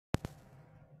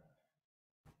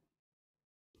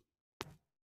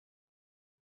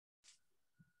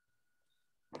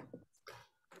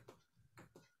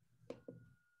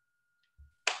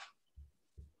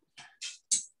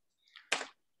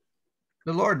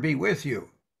The Lord be with you.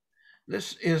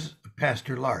 This is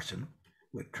Pastor Larson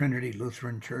with Trinity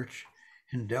Lutheran Church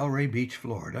in Delray Beach,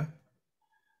 Florida.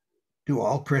 Do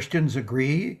all Christians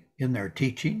agree in their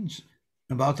teachings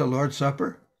about the Lord's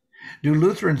Supper? Do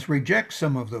Lutherans reject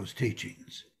some of those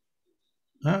teachings?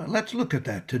 Let's look at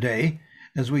that today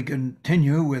as we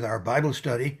continue with our Bible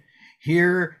study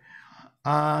here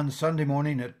on Sunday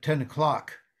morning at 10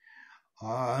 o'clock.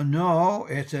 No,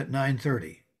 it's at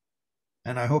 9:30.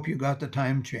 And I hope you got the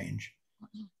time change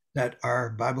that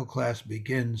our Bible class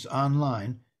begins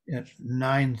online at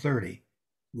 9:30.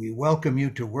 We welcome you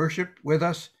to worship with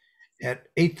us at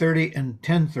 8:30 and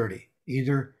 10:30,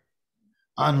 either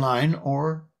online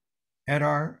or at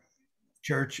our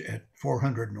church at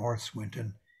 400 North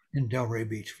Swinton in Delray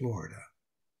Beach, Florida.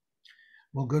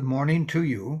 Well, good morning to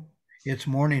you. It's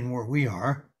morning where we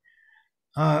are.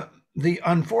 The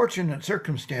unfortunate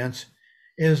circumstance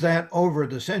is that over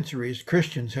the centuries,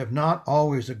 Christians have not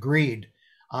always agreed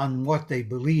on what they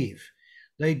believe.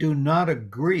 They do not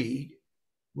agree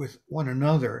with one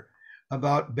another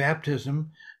about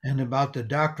baptism and about the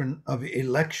doctrine of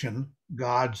election,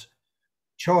 God's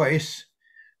choice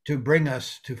to bring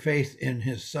us to faith in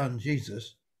his Son,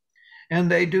 Jesus.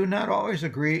 And they do not always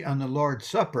agree on the Lord's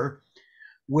Supper,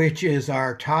 which is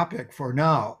our topic for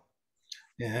now.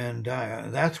 And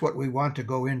that's what we want to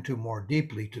go into more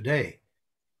deeply today.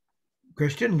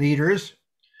 Christian leaders,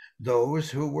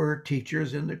 those who were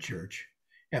teachers in the church,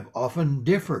 have often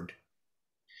differed.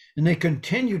 And they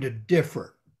continue to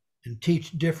differ and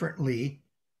teach differently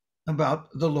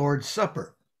about the Lord's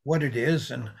Supper, what it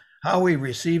is and how we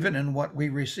receive it and what we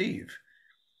receive.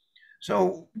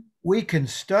 So we can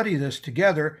study this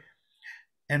together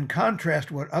and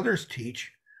contrast what others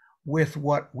teach with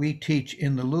what we teach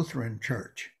in the Lutheran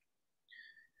Church.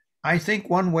 I think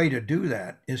one way to do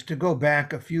that is to go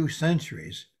back a few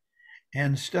centuries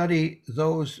and study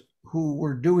those who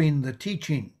were doing the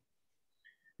teaching.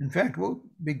 In fact, we'll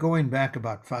be going back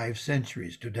about 5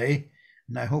 centuries today,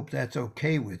 and I hope that's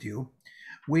okay with you.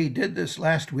 We did this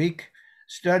last week,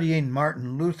 studying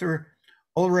Martin Luther,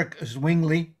 Ulrich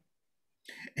Zwingli,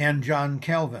 and John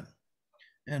Calvin.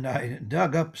 And I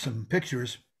dug up some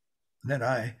pictures that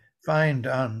I find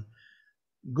on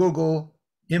Google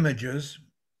Images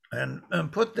and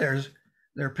put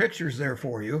their pictures there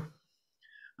for you.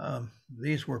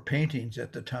 These were paintings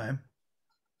at the time.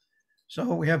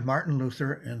 So we have Martin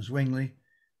Luther and Zwingli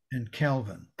and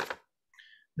Calvin.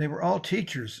 They were all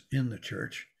teachers in the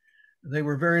church. They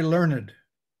were very learned.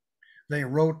 They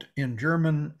wrote in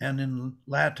German and in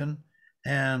Latin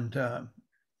and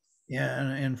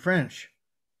in French.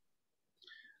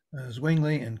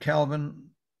 Zwingli and Calvin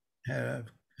have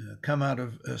come out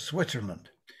of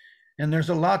Switzerland. And there's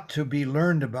a lot to be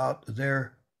learned about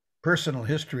their personal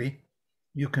history.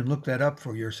 You can look that up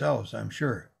for yourselves, I'm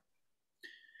sure.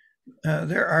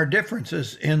 There are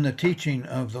differences in the teaching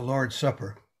of the Lord's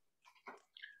Supper.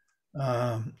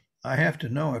 I have to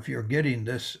know if you're getting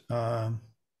this. Well,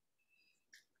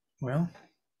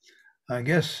 I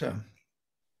guess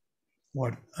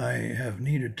what I have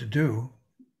needed to do,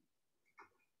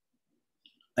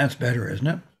 that's better, isn't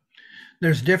it?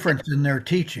 There's difference in their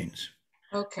teachings.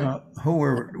 Okay. Who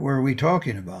were we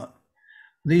talking about?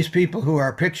 These people who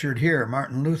are pictured here,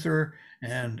 Martin Luther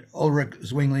and Ulrich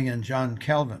Zwingli and John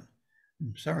Calvin.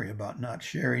 I'm sorry about not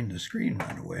sharing the screen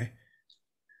right away.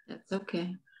 That's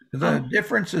okay. The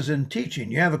differences in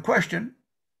teaching. You have a question?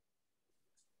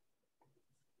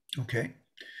 Okay.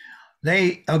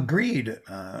 They agreed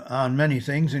on many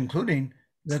things, including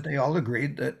that they all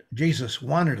agreed that Jesus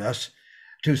wanted us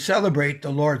to celebrate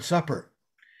the Lord's Supper.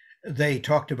 They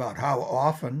talked about how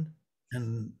often,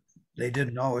 and they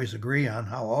didn't always agree on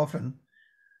how often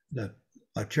that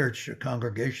a church, a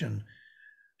congregation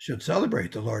should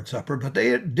celebrate the Lord's Supper, but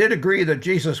they did agree that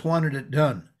Jesus wanted it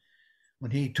done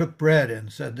when he took bread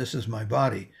and said, "This is my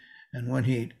body," and when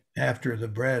he, after the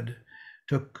bread,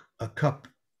 took a cup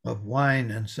of wine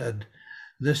and said,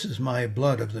 "This is my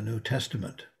blood of the New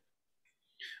Testament."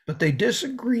 But they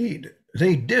disagreed.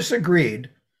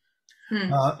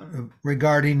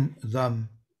 Regarding the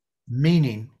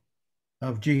meaning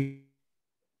of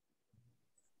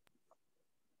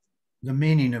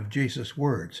Jesus'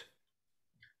 words.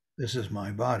 This is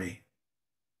my body.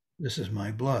 This is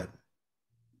my blood.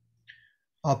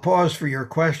 I'll pause for your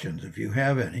questions if you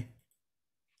have any.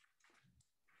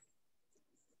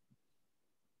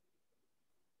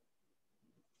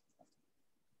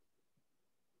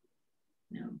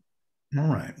 No.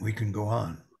 All right, we can go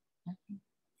on.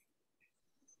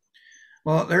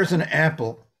 Well, there's an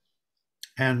apple,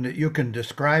 and you can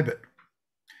describe it.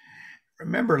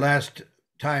 Remember last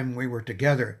time we were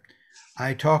together,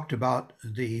 I talked about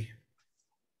the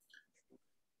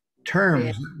Yeah.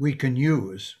 terms that we can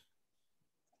use,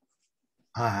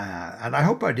 and I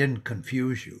hope I didn't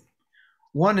confuse you.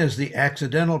 One is the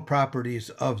accidental properties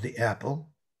of the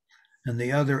apple, and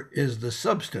the other is the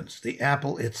substance, the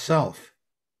apple itself.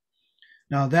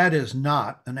 Now, that is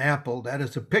not an apple, that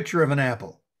is a picture of an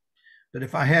apple. But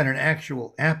if I had an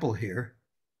actual apple here,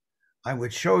 I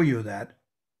would show you that,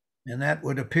 and that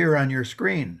would appear on your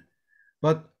screen.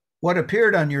 But what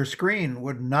appeared on your screen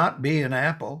would not be an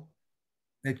apple.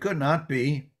 It could not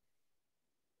be.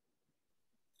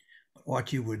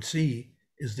 What you would see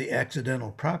is the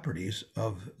accidental properties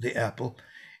of the apple,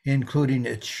 including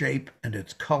its shape and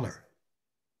its color.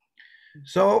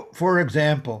 So, for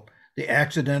example, the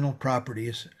accidental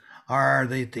properties are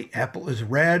that the apple is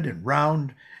red and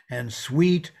round and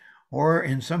sweet, or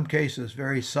in some cases,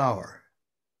 very sour.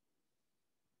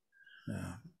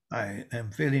 I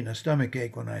am feeling a stomach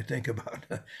ache when I think about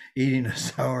eating a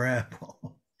sour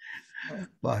apple.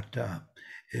 But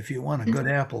if you want a good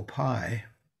apple pie,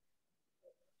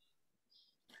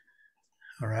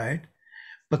 all right,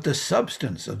 but the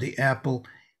substance of the apple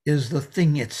is the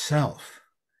thing itself,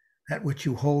 that which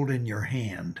you hold in your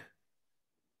hand.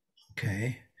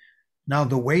 Okay. Now,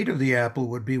 the weight of the apple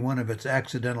would be one of its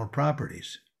accidental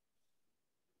properties,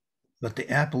 but the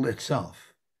apple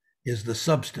itself is the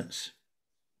substance.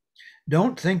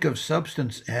 Don't think of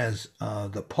substance as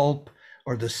the pulp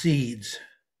or the seeds,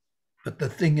 but the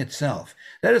thing itself.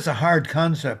 That is a hard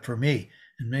concept for me,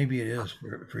 and maybe it is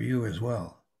for you as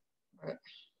well. Right.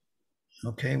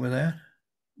 Okay with that?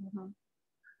 Mm-hmm.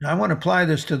 Now, I want to apply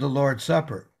this to the Lord's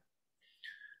Supper.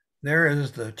 There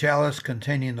is the chalice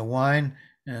containing the wine,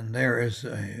 and there is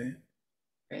the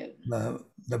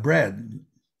bread.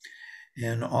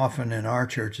 And often in our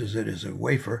churches, it is a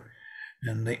wafer,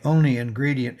 and the only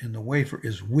ingredient in the wafer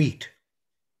is wheat.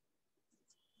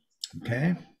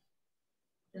 Okay?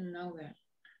 Didn't know that.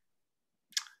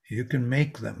 You can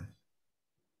make them.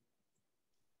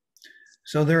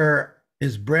 So there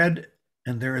is bread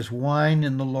and there is wine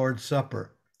in the Lord's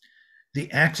Supper.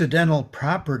 The accidental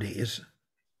properties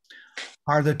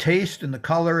are the taste and the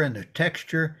color and the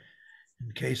texture.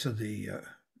 In case of the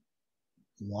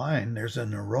wine, there's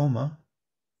an aroma,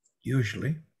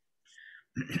 usually.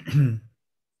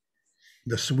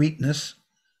 The sweetness.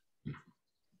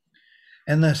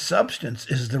 And the substance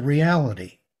is the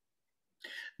reality,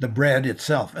 the bread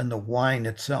itself and the wine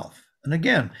itself. And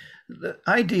again, the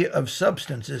idea of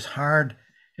substance is hard.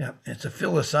 Yeah, it's a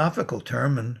philosophical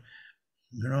term, and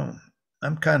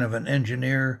I'm kind of an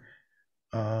engineer.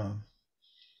 I'm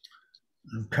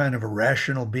kind of a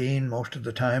rational being most of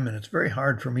the time, and it's very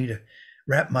hard for me to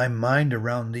wrap my mind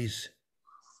around these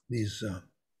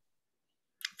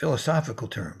philosophical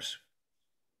terms.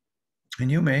 And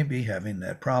you may be having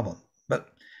that problem,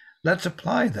 but let's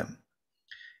apply them.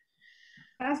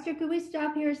 Pastor, could we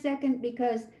stop here a second?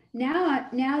 Because now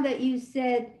that you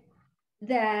said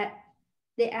that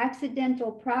the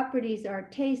accidental properties are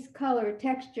taste, color,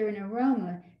 texture, and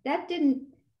aroma, that didn't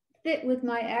fit with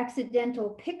my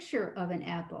accidental picture of an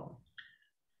apple.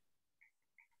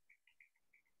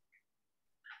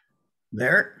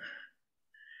 There.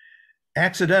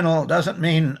 Accidental doesn't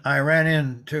mean I ran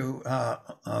into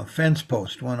a fence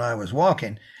post when I was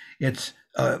walking. It's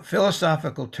a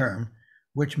philosophical term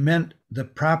which meant the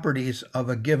properties of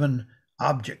a given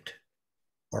object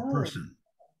or person.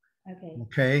 Okay.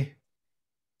 Okay.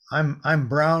 I'm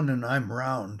brown and I'm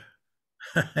round.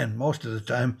 And most of the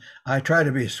time I try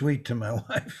to be sweet to my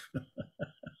wife.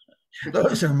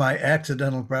 Those are my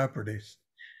accidental properties.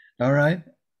 All right.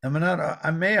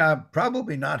 I'm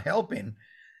probably not helping.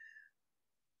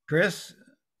 Chris?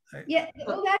 Yeah,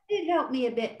 well, that did help me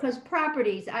a bit because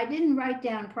properties, I didn't write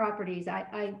down properties.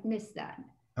 I missed that.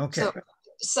 Okay. So,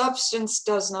 substance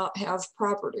does not have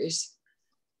properties.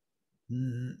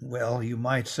 Well, you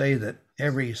might say that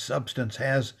every substance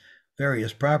has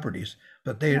various properties,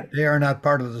 but they are not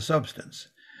part of the substance.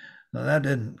 Now that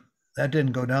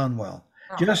didn't go down well.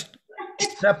 No. Just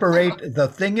separate the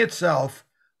thing itself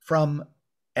from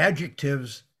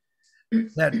adjectives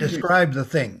that describe the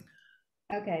thing.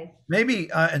 Okay. Maybe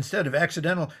instead of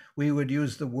accidental, we would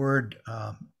use the word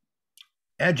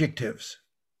adjectives,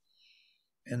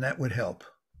 and that would help.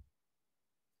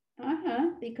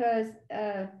 Because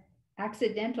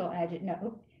accidental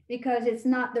no, because it's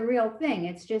not the real thing.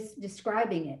 It's just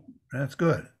describing it. That's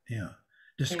good. Yeah.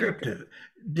 Descriptive,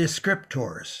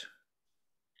 descriptors,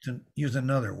 to use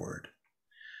another word.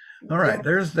 All right,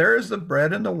 there's the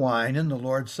bread and the wine in the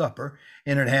Lord's Supper,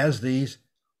 and it has these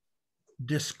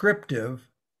descriptive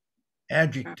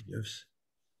adjectives: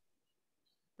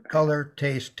 color,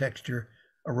 taste, texture,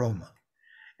 aroma.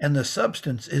 And the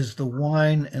substance is the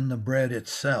wine and the bread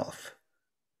itself.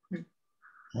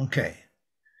 Okay.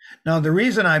 Now, the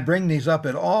reason I bring these up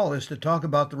at all is to talk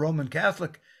about the Roman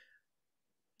Catholic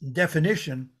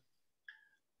definition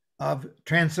of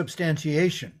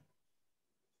transubstantiation.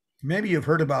 Maybe you've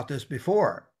heard about this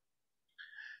before,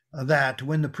 that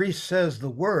when the priest says the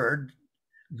word,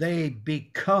 they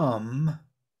become,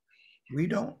 we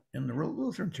don't in the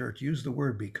Lutheran Church use the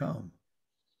word become.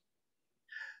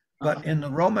 But in the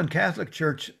Roman Catholic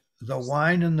Church, the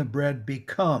wine and the bread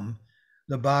become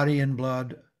the body and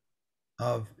blood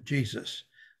of Jesus.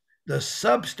 The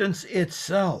substance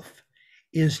itself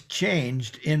is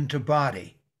changed into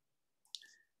body.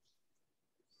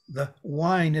 The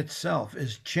wine itself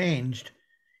is changed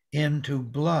into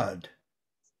blood.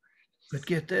 But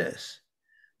get this,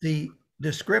 the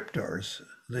descriptors,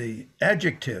 the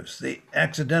adjectives, the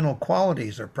accidental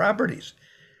qualities or properties,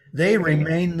 they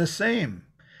remain the same.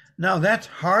 Now, that's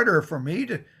harder for me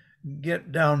to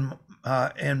get down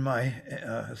in my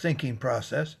thinking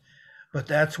process, but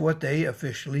that's what they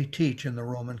officially teach in the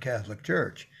Roman Catholic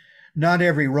Church. Not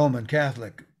every Roman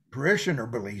Catholic parishioner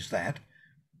believes that,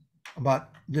 but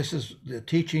this is the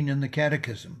teaching in the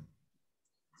Catechism.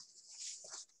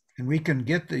 And we can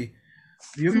get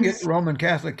you can get the Roman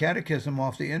Catholic Catechism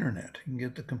off the internet. You can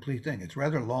get the complete thing. It's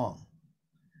rather long.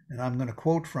 And I'm going to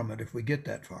quote from it if we get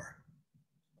that far.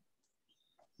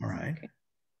 All right. Okay.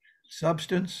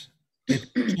 Substance, it's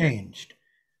changed.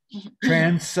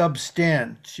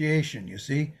 Transubstantiation, you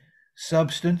see?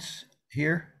 Substance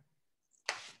here.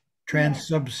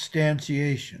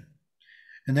 Transubstantiation.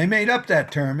 And they made up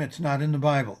that term. It's not in the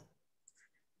Bible.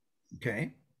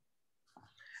 Okay.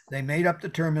 They made up the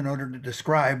term in order to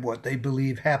describe what they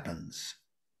believe happens.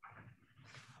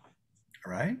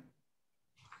 All right.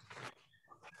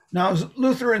 Now,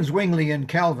 Luther, Zwingli, and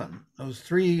Calvin, those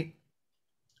three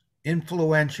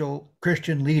influential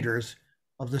Christian leaders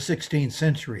of the 16th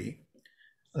century,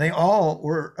 they all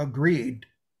were agreed,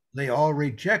 they all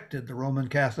rejected the Roman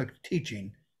Catholic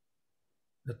teaching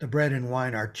that the bread and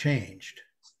wine are changed.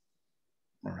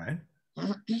 All right.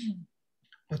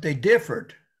 But they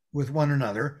differed with one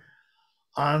another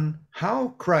on how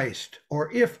Christ,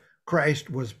 or if Christ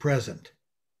was present.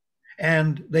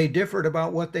 And they differed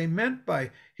about what they meant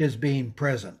by his being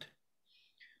present.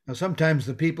 Now, sometimes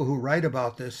the people who write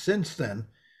about this since then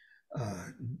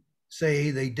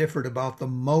say they differed about the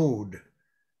mode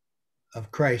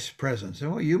of Christ's presence.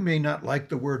 And well, you may not like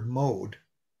the word mode.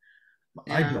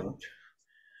 Yeah. I don't.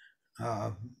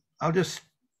 I'll just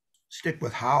stick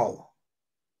with how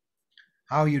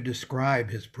you describe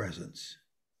his presence.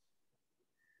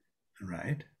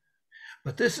 Right?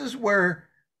 But this is where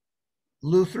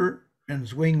Luther and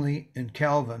Zwingli and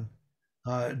Calvin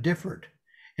differed.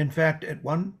 In fact, at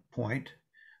one point,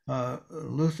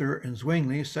 Luther and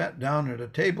Zwingli sat down at a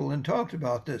table and talked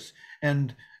about this,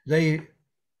 and they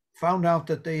found out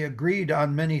that they agreed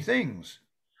on many things.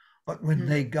 But when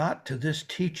they got to this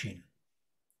teaching,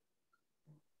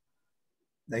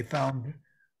 they found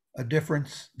a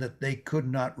difference that they could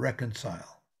not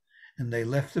reconcile. And they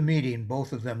left the meeting,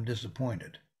 both of them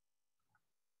disappointed.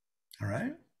 All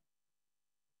right?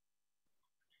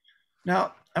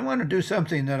 Now, I want to do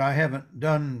something that I haven't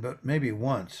done but maybe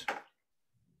once.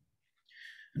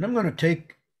 And I'm going to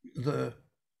take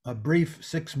a brief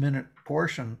 6-minute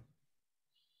portion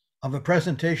of a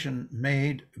presentation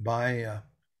made by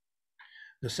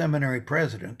the seminary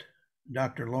president,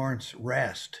 Dr. Lawrence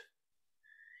Rast.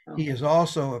 He is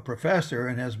also a professor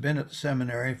and has been at the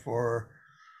seminary for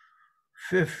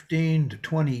 15 to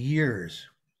 20 years.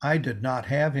 I did not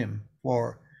have him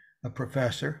for a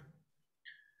professor.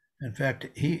 In fact,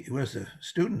 he was a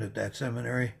student at that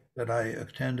seminary that I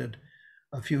attended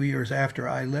a few years after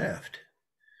I left.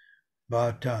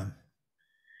 But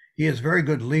he is a very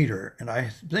good leader, and I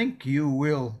think you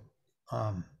will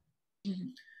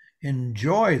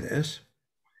enjoy this.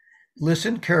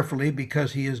 Listen carefully,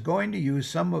 because he is going to use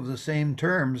some of the same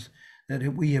terms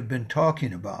that we have been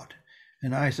talking about.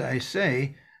 And as I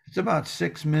say, it's about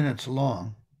 6 minutes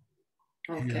long.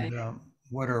 Okay. And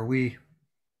what are we?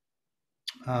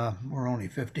 We're only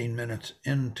 15 minutes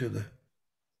into the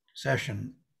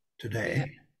session today.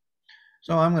 Okay.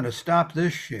 So I'm going to stop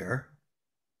this share.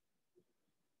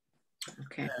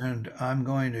 Okay. And I'm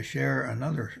going to share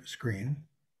another screen.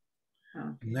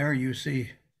 Okay. And there you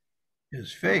see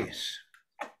his face.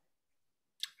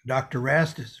 Dr.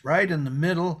 Rast is right in the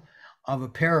middle of a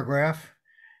paragraph,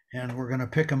 and we're going to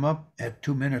pick him up at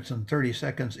 2 minutes and 30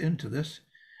 seconds into this.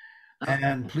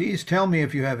 And please tell me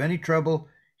if you have any trouble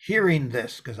hearing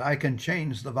this, because I can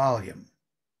change the volume.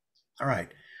 All right.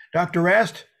 Dr.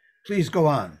 Rast, please go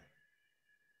on.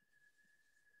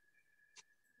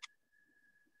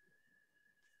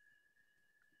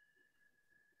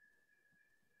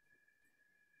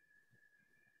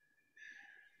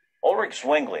 Ulrich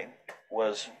Zwingli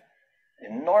was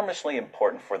enormously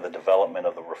important for the development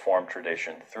of the Reformed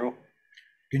tradition through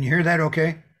Can you hear that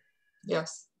okay?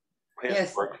 Yes. his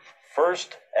Yes. work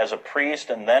first as a priest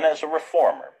and then as a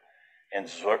reformer in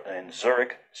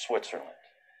Zurich, Switzerland.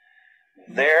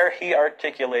 There he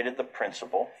articulated the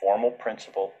formal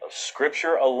principle of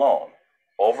Scripture alone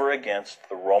over against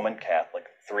the Roman Catholic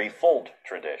threefold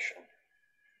tradition.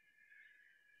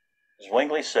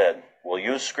 Zwingli said, "We'll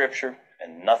use Scripture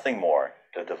and nothing more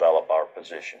to develop our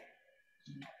position."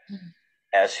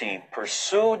 As he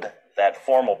pursued that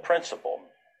formal principle,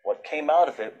 what came out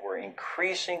of it were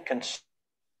increasing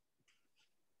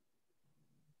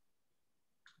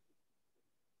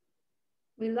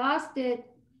We lost it.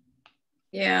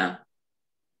 Yeah.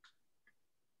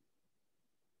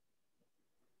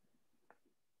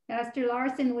 Pastor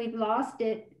Larson, we've lost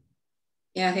it.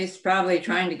 Yeah, he's probably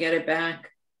trying to get it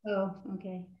back. Oh,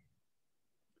 okay.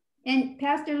 And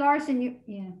Pastor Larson,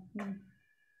 yeah.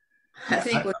 I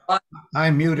think we lost. I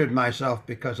muted myself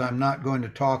because I'm not going to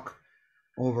talk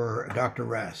over Dr.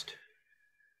 Rast.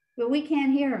 But we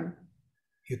can't hear him.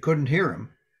 You couldn't hear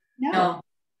him. No. No,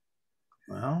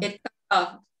 Well, it cut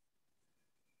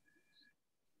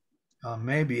off.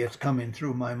 maybe it's coming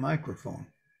through my microphone.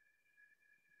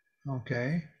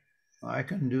 Okay, I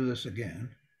can do this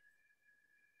again.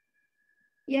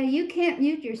 Yeah, you can't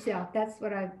mute yourself. That's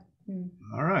what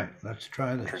All right, let's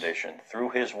try this. tradition through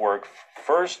his work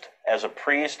first as a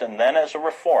priest and then as a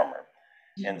reformer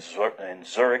in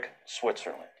Zurich,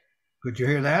 Switzerland. Could you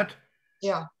hear that?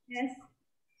 Yeah. Yes.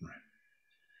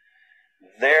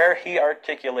 There he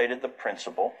articulated the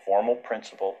formal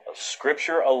principle of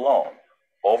Scripture alone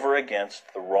over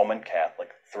against the Roman Catholic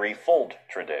threefold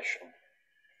tradition.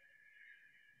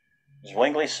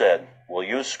 Zwingli said, "We'll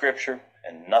use Scripture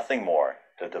and nothing more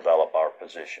to develop our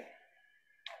position."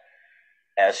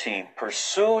 As he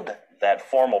pursued that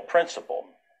formal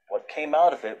principle, what came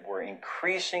out of it were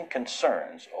increasing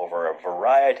concerns over a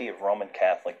variety of Roman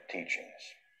Catholic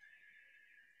teachings.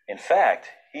 In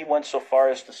fact, he went so far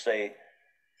as to say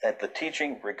that the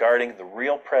teaching regarding the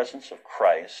real presence of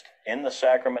Christ in the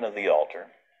sacrament of the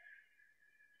altar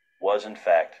was in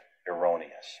fact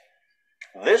erroneous.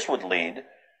 This would lead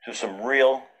to some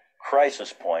real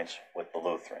crisis points with the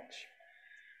Lutherans.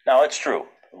 Now, it's true,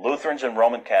 Lutherans and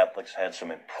Roman Catholics had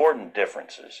some important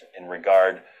differences in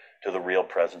regard to the real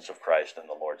presence of Christ in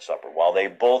the Lord's Supper. While they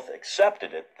both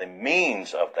accepted it, the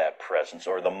means of that presence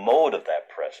or the mode of that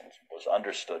presence was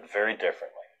understood very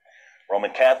differently.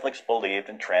 Roman Catholics believed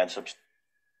in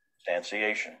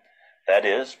transubstantiation. That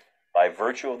is, by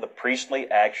virtue of the priestly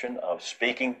action of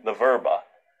speaking the verba,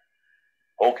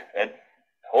 hoc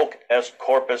est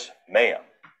corpus meum,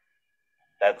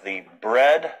 that the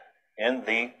bread in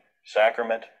the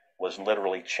sacrament was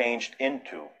literally changed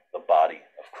into the body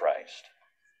of Christ.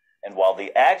 And while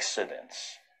the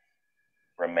accidents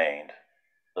remained,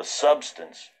 the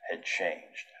substance had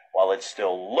changed. While it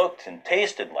still looked and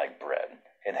tasted like bread,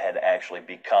 it had actually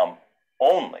become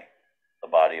only the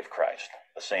body of Christ.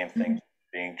 The same thing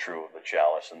being true of the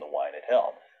chalice and the wine it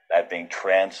held, that being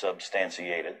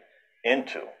transubstantiated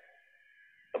into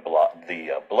the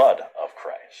blood of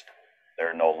Christ.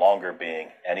 There no longer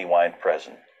being any wine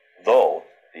present, though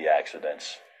the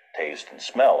accidents, taste, and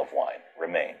smell of wine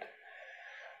remained.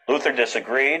 Luther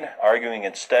disagreed, arguing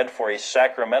instead for a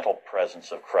sacramental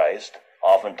presence of Christ.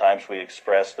 Oftentimes we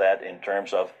express that in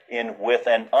terms of in, with,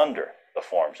 and under the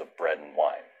forms of bread and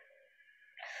wine.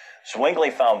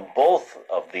 Zwingli found both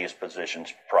of these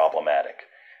positions problematic,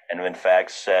 and in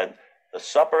fact said the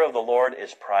supper of the Lord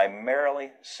is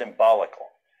primarily symbolical,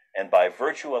 and by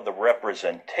virtue of the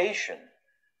representation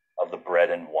of the bread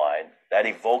and wine, that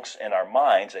evokes in our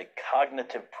minds a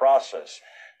cognitive process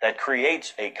that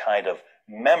creates a kind of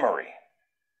memory.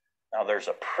 Now there's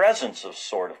a presence of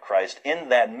sort of Christ in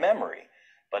that memory,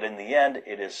 but in the end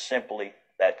it is simply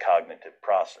that cognitive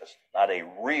process, not a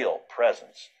real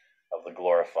presence of the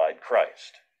glorified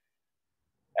Christ.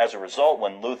 As a result,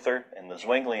 when Luther and the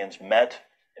Zwinglians met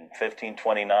in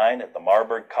 1529 at the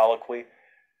Marburg Colloquy,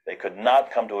 they could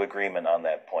not come to agreement on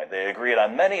that point. They agreed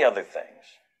on many other things,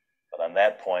 but on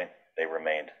that point they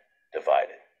remained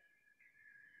divided.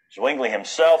 Zwingli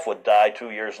himself would die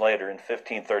 2 years later in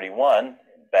 1531 in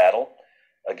battle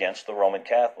against the Roman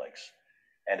Catholics.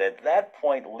 And at that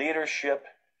point, leadership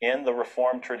in the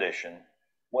Reformed tradition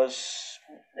was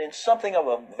in something of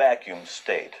a vacuum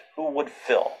state. Who would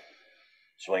fill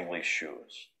Zwingli's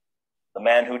shoes? The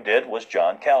man who did was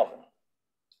John Calvin.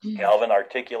 Calvin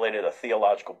articulated a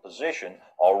theological position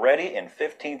already in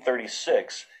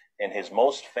 1536 in his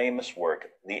most famous work,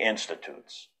 The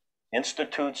Institutes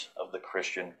of the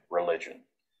Christian Religion.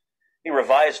 He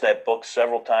revised that book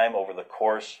several times over the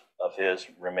course of his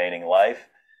remaining life,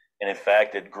 and in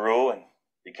fact, it grew and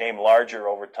became larger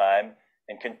over time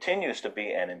and continues to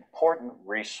be an important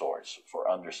resource for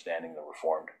understanding the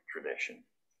Reformed tradition.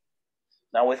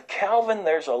 Now, with Calvin,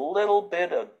 there's a little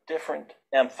bit of different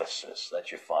emphasis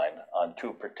that you find on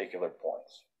two particular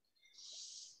points.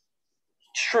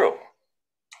 True,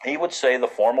 he would say the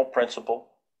formal principle,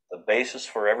 the basis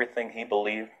for everything he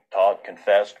believed, taught,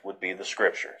 confessed, would be the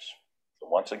scriptures. So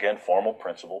once again, formal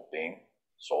principle being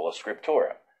sola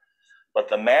scriptura. But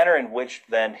the manner in which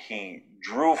then he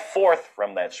drew forth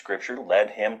from that scripture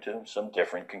led him to some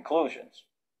different conclusions.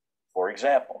 For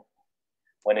example,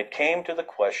 when it came to the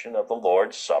question of the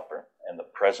Lord's Supper and the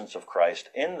presence of Christ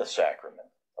in the sacrament,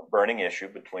 a burning issue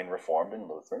between Reformed and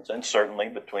Lutherans, and certainly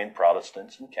between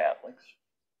Protestants and Catholics,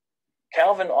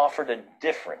 Calvin offered a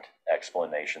different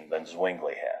explanation than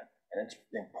Zwingli had, and it's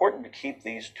important to keep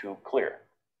these two clear.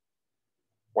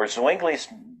 Where Zwingli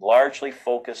largely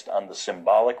focused on the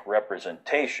symbolic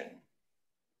representation,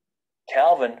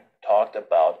 Calvin talked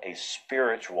about a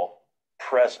spiritual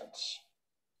presence.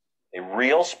 A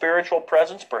real spiritual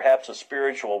presence, perhaps a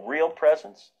spiritual real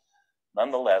presence.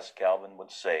 Nonetheless, Calvin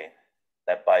would say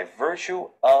that by virtue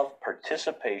of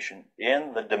participation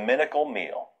in the dominical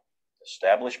meal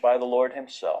established by the Lord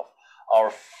himself, our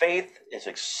faith is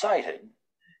excited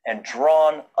and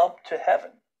drawn up to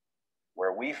heaven,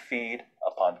 where we feed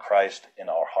upon Christ in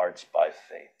our hearts by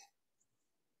faith.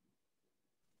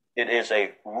 It is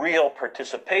a real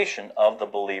participation of the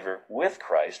believer with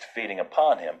Christ feeding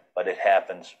upon him, but it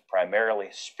happens primarily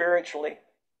spiritually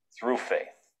through faith.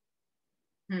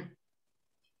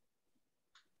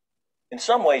 In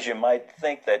some ways, you might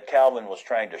think that Calvin was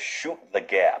trying to shoot the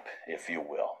gap, if you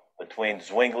will, between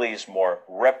Zwingli's more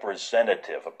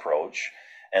representative approach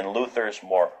and Luther's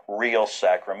more real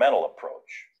sacramental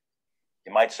approach.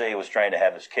 You might say he was trying to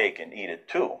have his cake and eat it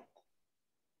too.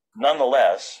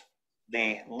 Nonetheless,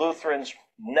 the Lutherans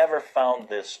never found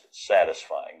this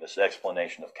satisfying, this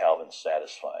explanation of Calvin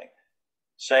satisfying,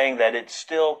 saying that it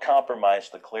still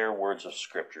compromised the clear words of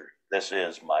Scripture, "This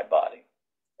is my body,"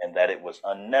 and that it was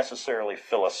unnecessarily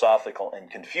philosophical and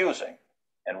confusing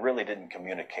and really didn't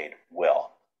communicate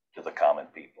well to the common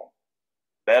people.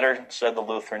 Better, said the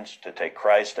Lutherans, to take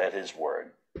Christ at his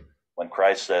word. When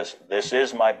Christ says, "This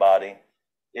is my body,"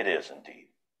 it is indeed.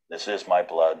 "This is my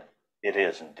blood," it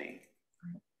is indeed.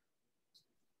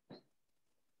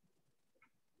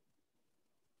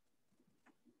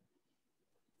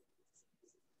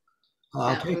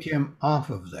 I'll take him off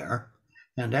of there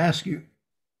and ask you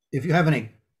if you have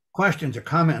any questions or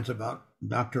comments about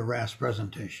Dr. Rath's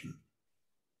presentation.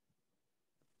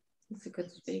 He's a good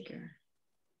speaker.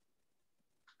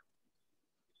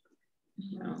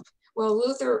 No. Well,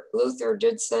 Luther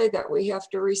did say that we have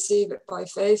to receive it by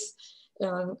faith,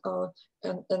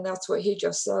 and that's what he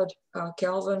just said.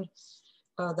 Calvin,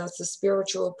 that's a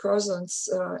spiritual presence,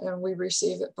 and we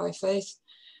receive it by faith.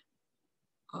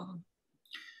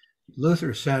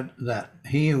 Luther said that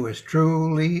he who is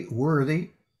truly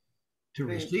worthy to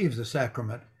Right. receive the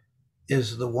sacrament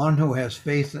is the one who has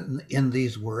faith in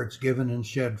these words, "given and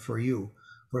shed for you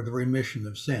for the remission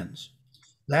of sins."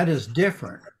 That is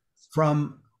different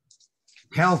from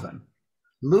Calvin.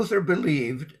 Luther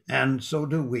believed, and so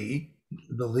do we,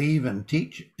 believe and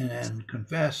teach and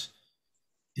confess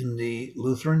in the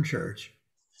Lutheran Church,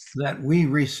 that we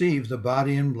receive the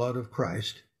body and blood of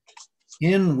Christ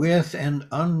in, with, and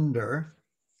under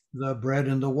the bread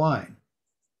and the wine.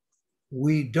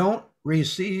 We don't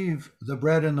receive the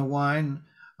bread and the wine,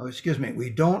 we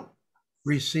don't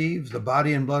receive the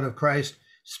body and blood of Christ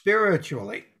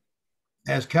spiritually,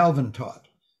 as Calvin taught.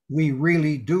 We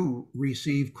really do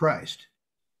receive Christ.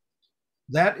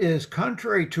 That is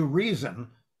contrary to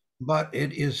reason, but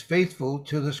it is faithful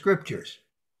to the scriptures.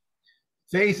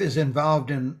 Faith is involved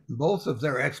in both of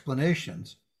their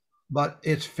explanations, but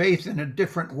it's faith in a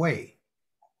different way.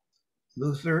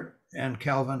 Luther and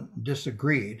Calvin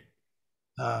disagreed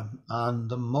on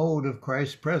the mode of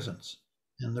Christ's presence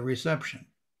and the reception.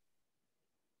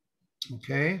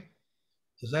 Okay,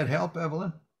 does that help,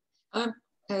 Evelyn?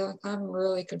 I'm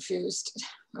really confused.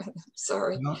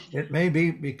 Sorry. Well, it may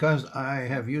be because I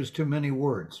have used too many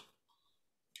words.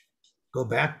 Go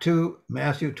back to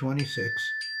Matthew 26,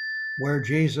 where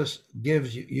Jesus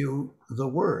gives you the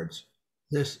words,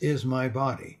 "This is my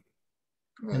body."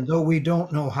 Right. And though we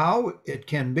don't know how it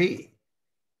can be,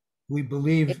 we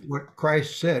believe what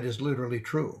Christ said is literally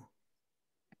true.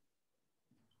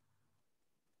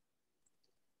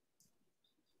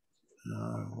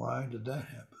 Why did that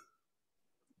happen?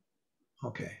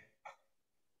 Okay.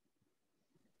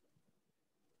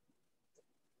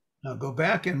 Now go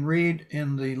back and read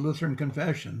in the Lutheran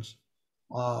Confessions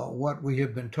what we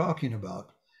have been talking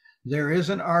about. There is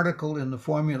an article in the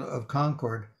Formula of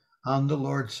Concord on the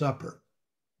Lord's Supper.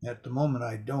 At the moment,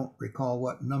 I don't recall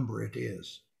what number it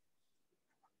is.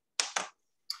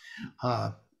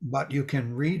 But you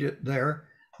can read it there.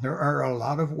 There are a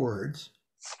lot of words,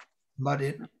 but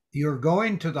you're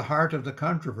going to the heart of the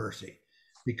controversy,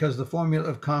 because the Formula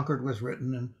of Concord was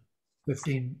written in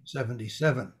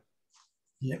 1577.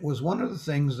 And it was one of the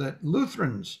things that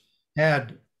Lutherans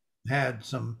had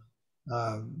some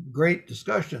great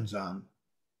discussions on.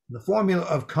 The Formula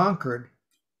of Concord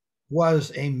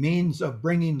was a means of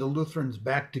bringing the Lutherans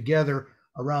back together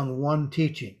around one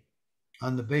teaching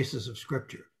on the basis of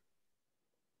Scripture.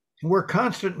 And we're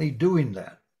constantly doing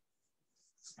that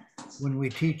when we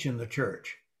teach in the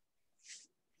church.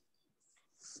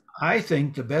 I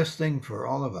think the best thing for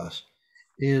all of us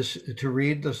is to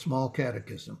read the small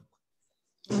catechism,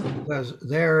 because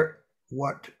there,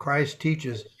 what Christ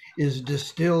teaches is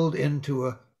distilled into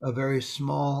a very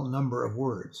small number of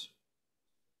words.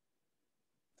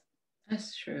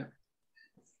 That's true.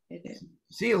 It is.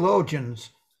 Theologians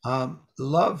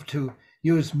love to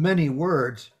use many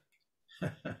words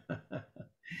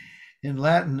in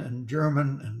Latin and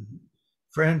German and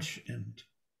French and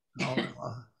all,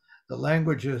 the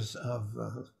languages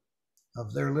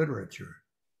of their literature.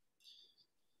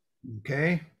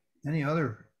 Okay, any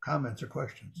other comments or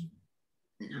questions?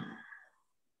 No.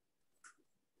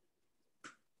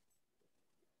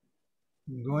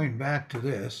 Going back to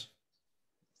this,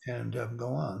 and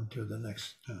go on to the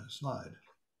next slide.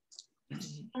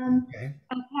 Okay.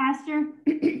 Pastor,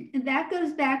 that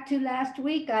goes back to last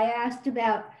week. I asked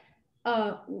about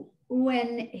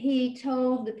when he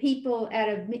told the people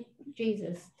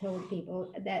Jesus told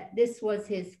people that this was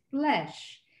his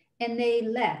flesh, and they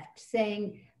left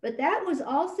saying, but that was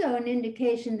also an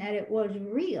indication that it was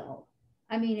real.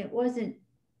 I mean, it wasn't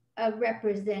a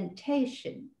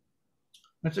representation.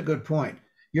 That's a good point.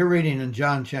 You're reading in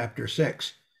John chapter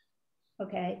 6.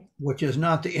 Okay. Which is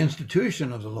not the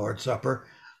institution of the Lord's Supper,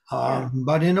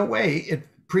 but in a way it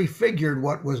prefigured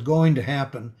what was going to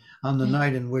happen on the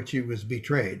night in which he was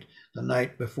betrayed, the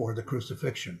night before the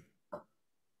crucifixion.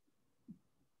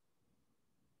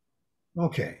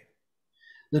 Okay.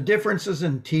 The differences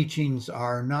in teachings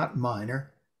are not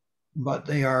minor, but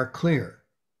they are clear.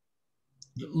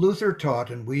 Luther taught,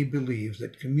 and we believe,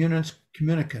 that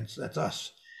communicants, that's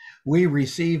us, we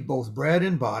receive both bread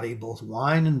and body, both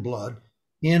wine and blood,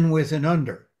 in, with, and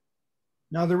under.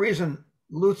 Now, the reason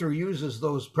Luther uses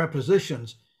those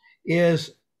prepositions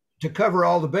is to cover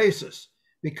all the bases,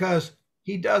 because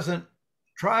he doesn't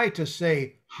try to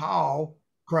say how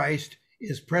Christ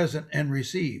is present and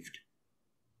received.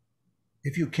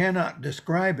 If you cannot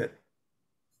describe it,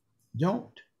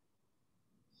 don't.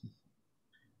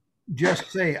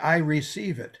 Just say, I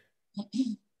receive it.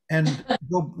 And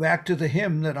go back to the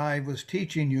hymn that I was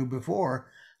teaching you before,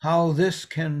 how this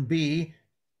can be,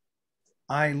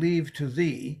 I leave to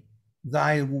thee,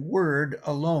 thy word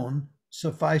alone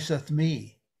sufficeth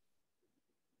me.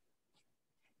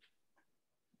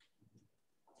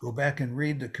 Go back and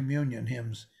read the communion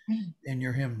hymns in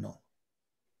your hymnal.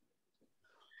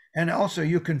 And also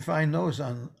you can find those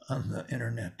on the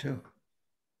internet too.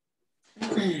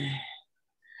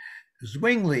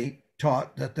 Zwingli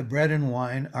taught that the bread and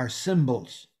wine are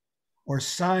symbols or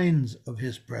signs of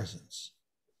his presence.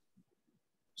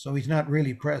 So he's not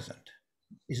really present.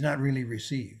 He's not really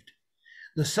received.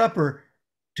 The supper,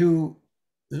 to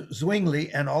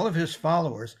Zwingli and all of his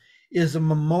followers, is a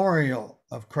memorial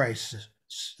of Christ's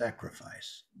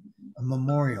sacrifice. A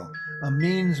memorial, a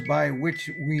means by which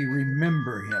we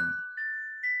remember him.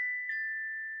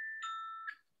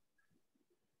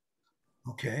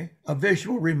 Okay, a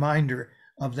visual reminder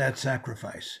of that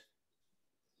sacrifice.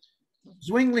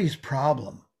 Zwingli's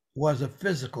problem was a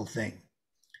physical thing.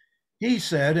 He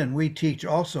said, and we teach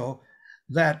also,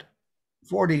 that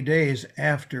 40 days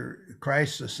after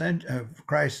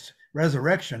Christ's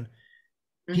resurrection,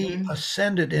 he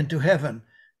ascended into heaven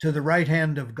to the right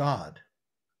hand of God.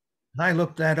 And I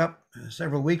looked that up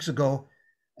several weeks ago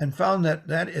and found that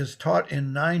that is taught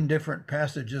in 9 different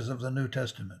passages of the New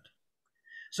Testament.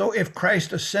 So if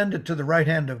Christ ascended to the right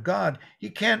hand of God, he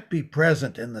can't be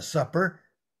present in the supper,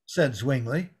 said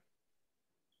Zwingli.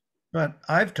 But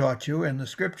I've taught you, and the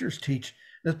scriptures teach,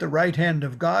 that the right hand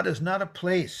of God is not a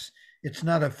place. It's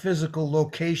not a physical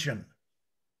location.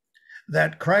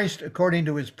 That Christ, according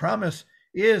to his promise,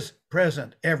 is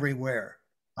present everywhere.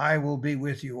 I will be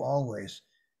with you always.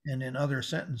 And in other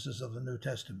sentences of the New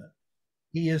Testament,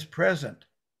 he is present.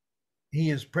 He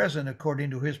is present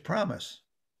according to his promise.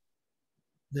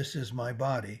 This is my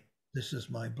body, This is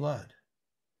my blood.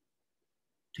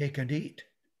 Take and eat,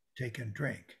 take and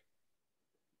drink.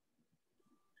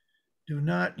 Do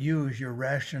not use your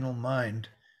rational mind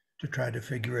to try to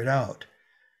figure it out.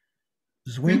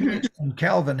 Zwingli and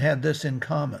Calvin had this in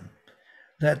common,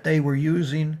 that they were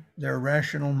using their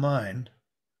rational mind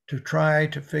to try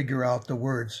to figure out the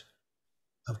words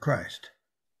of Christ.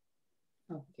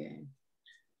 Okay.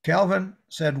 Calvin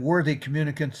said worthy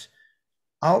communicants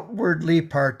outwardly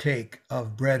partake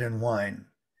of bread and wine.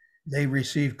 They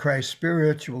receive Christ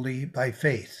spiritually by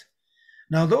faith.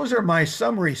 Now, those are my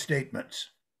summary statements.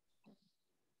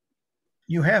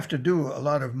 You have to do a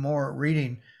lot of more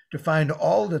reading to find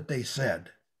all that they said.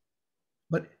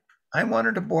 But I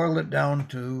wanted to boil it down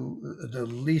to the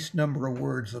least number of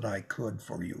words that I could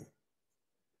for you.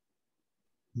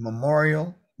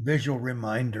 Memorial, visual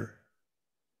reminder.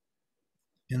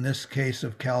 In this case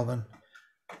of Calvin,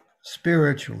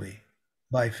 spiritually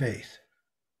by faith.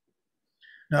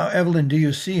 Now, Evelyn, do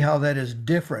you see how that is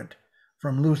different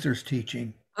from Luther's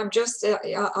teaching? I just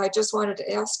wanted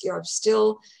to ask you, I'm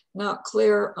still not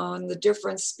clear on the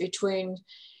difference between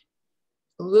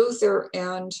Luther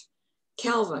and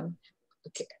Calvin.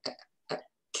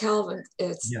 Calvin,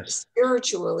 it's Yes.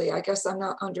 Spiritually. I guess I'm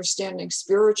not understanding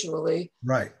spiritually.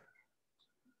 Right.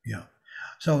 Yeah.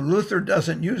 So Luther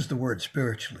doesn't use the word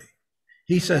spiritually.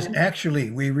 He says,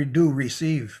 actually, we do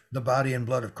receive the body and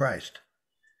blood of Christ.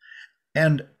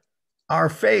 And our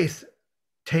faith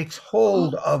takes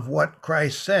hold of what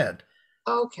Christ said.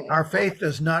 Okay. Our faith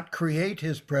does not create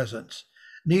his presence,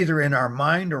 neither in our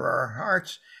mind or our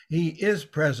hearts. He is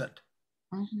present.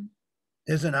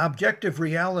 Is an objective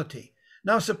reality.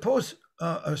 Now, suppose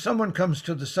someone comes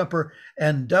to the supper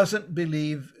and doesn't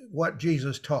believe what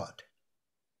Jesus taught,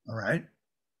 all right?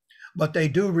 But they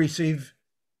do receive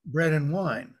bread and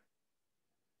wine.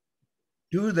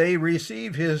 Do they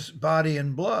receive his body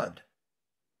and blood?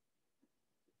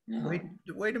 No.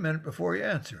 Wait a minute before you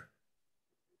answer.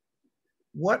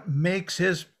 What makes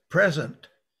his presence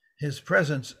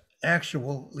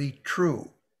actually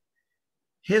true?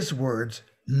 His words,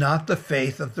 not the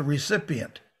faith of the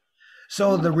recipient.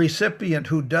 So the recipient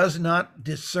who does not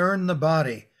discern the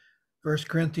body, 1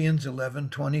 Corinthians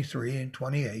 11:23 and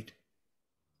 28,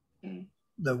 Okay.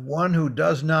 the one who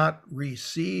does not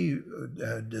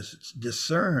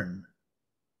discern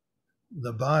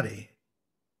the body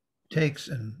takes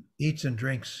and eats and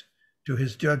drinks to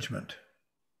his judgment.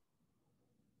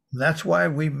 That's why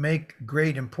we make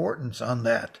great importance on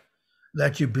that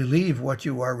you believe what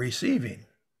you are receiving.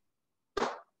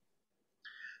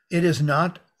 It is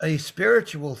not a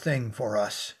spiritual thing for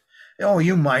us. Oh,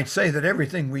 you might say that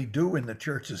everything we do in the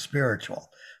church is spiritual.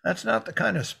 That's not the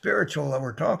kind of spiritual that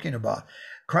we're talking about.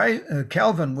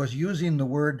 Calvin was using the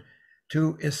word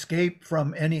to escape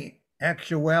from any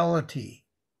actuality.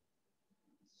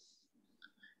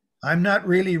 I'm not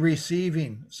really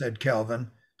receiving, said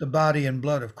Calvin, the body and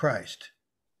blood of Christ.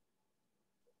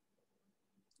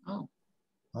 Oh.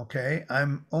 Okay,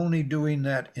 I'm only doing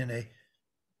that in a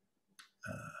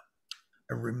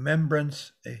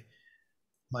remembrance.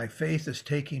 My faith is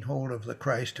taking hold of the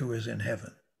Christ who is in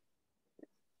heaven.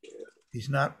 He's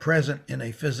not present in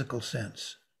a physical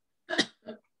sense.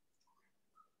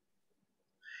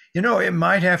 You know, it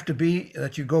might have to be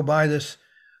that you go by this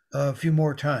a few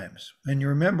more times. And you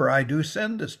remember, I do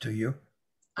send this to you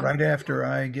right after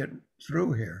I get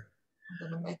through here. I'm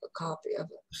going to make a copy of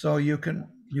it. So you can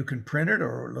print it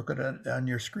or look at it on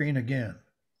your screen again.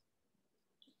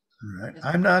 All right.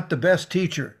 I'm not the best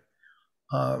teacher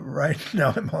right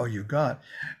now. I'm all you got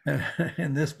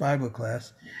in this Bible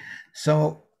class.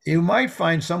 So you might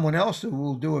find someone else who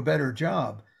will do a better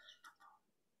job.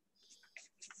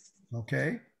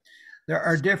 Okay. There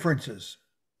are differences.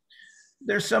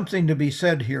 There's something to be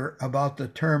said here about the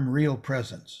term real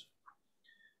presence.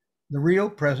 The real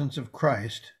presence of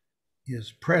Christ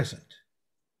is present.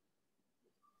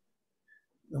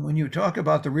 And when you talk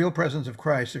about the real presence of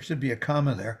Christ, there should be a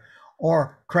comma there,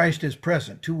 or Christ is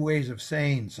present, two ways of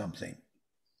saying something.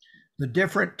 The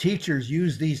different teachers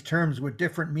use these terms with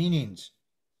different meanings.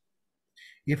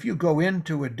 If you go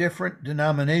into a different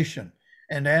denomination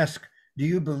and ask, do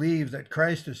you believe that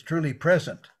Christ is truly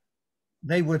present?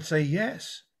 They would say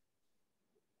yes.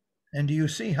 And do you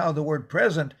see how the word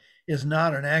present is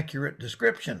not an accurate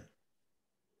description?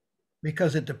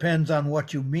 Because it depends on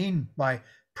what you mean by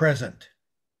present.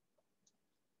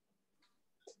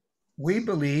 We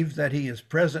believe that he is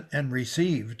present and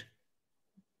received.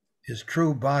 His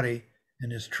true body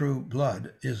and his true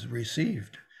blood is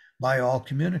received by all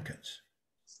communicants.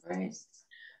 Right.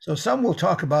 So some will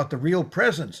talk about the real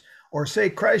presence or say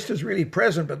Christ is really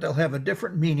present, but they'll have a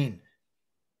different meaning.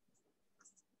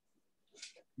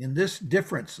 in this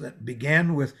difference that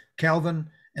began with Calvin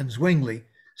and Zwingli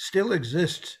still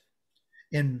exists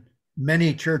in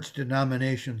many church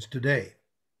denominations today.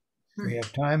 If we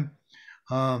have time,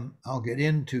 I'll get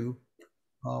into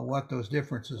what those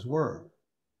differences were.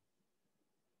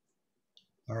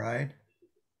 All right.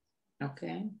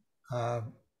 Okay. I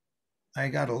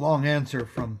got a long answer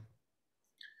from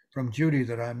Judy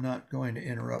that I'm not going to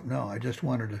interrupt now. I just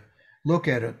wanted to look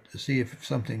at it to see if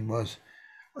something was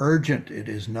urgent. It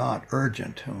is not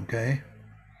urgent, okay?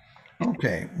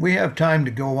 Okay, we have time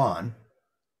to go on.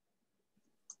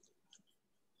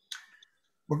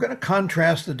 We're going to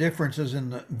contrast the differences in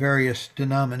the various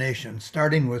denominations,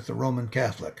 starting with the Roman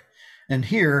Catholic. And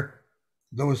here,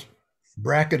 those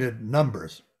bracketed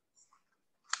numbers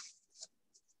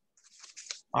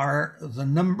are the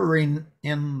numbering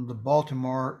in the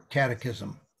Baltimore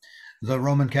Catechism, the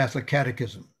Roman Catholic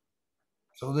Catechism.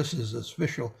 So this is as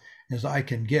official as I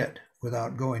can get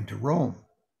without going to Rome.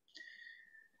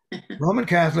 Roman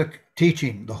Catholic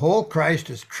teaching, the whole Christ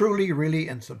is truly, really,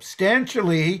 and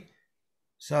substantially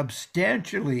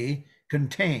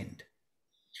contained.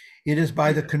 It is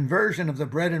by the conversion of the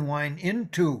bread and wine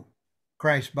into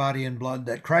Christ's body and blood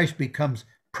that Christ becomes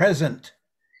present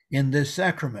in this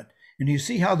sacrament. And you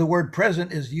see how the word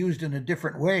present is used in a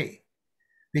different way,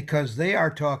 because they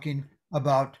are talking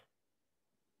about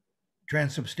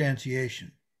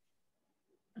transubstantiation.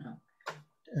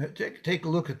 Take a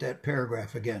look at that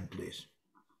paragraph again, please.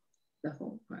 The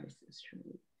whole Christ is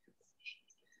true.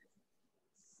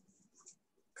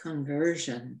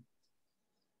 Conversion.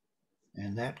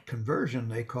 And that conversion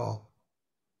they call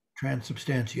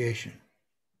transubstantiation.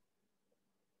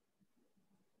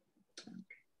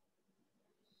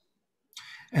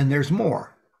 And there's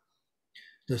more.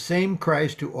 The same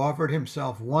Christ who offered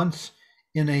himself once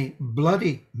in a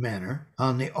bloody manner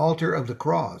on the altar of the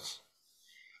cross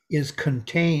is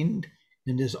contained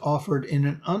and is offered in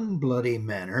an unbloody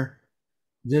manner.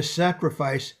 This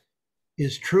sacrifice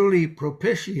is truly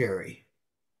propitiatory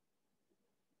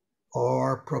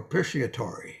or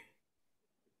propitiatory.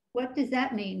 What does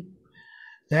that mean?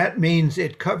 That means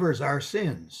it covers our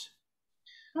sins.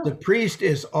 Oh. The priest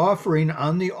is offering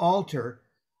on the altar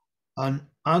an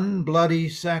unbloody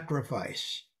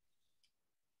sacrifice.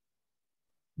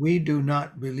 We do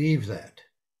not believe that.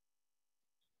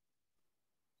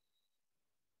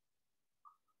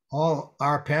 All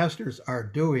our pastors are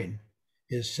doing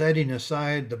is setting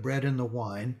aside the bread and the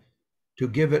wine to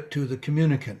give it to the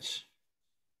communicants.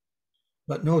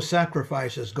 But no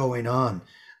sacrifice is going on.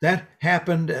 That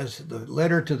happened, as the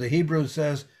letter to the Hebrews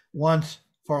says, once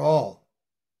for all.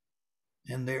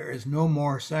 And there is no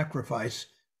more sacrifice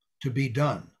to be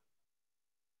done.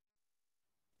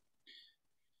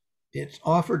 It's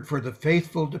offered for the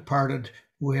faithful departed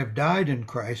who have died in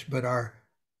Christ but are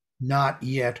not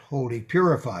yet wholly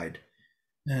purified.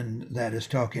 And that is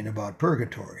talking about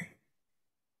purgatory.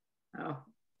 Oh.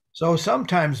 So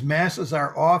sometimes masses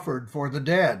are offered for the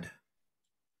dead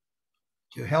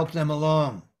to help them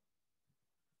along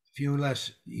a few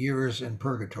less years in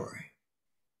purgatory.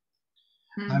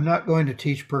 I'm not going to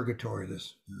teach purgatory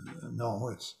this. No,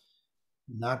 it's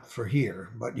not for here,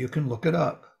 but you can look it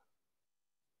up.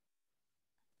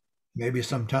 Maybe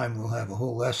sometime we'll have a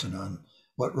whole lesson on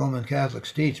what Roman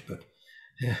Catholics teach, but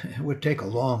it would take a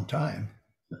long time.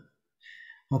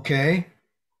 Okay?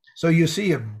 So you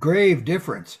see a grave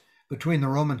difference between the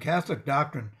Roman Catholic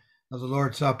doctrine of the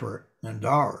Lord's Supper and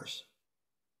ours.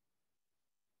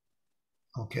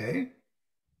 Okay?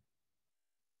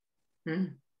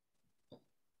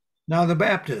 Now the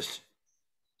Baptists,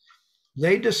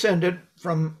 they descended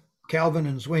from Calvin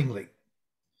and Zwingli.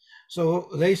 So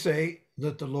they say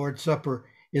that the Lord's Supper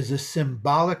is a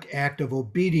symbolic act of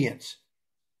obedience.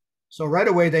 So right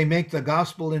away they make the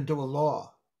gospel into a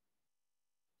law.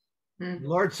 The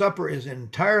Lord's Supper is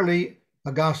entirely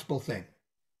a gospel thing.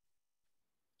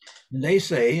 And they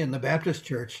say in the Baptist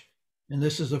Church, and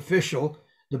this is official,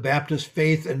 the Baptist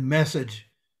Faith and Message,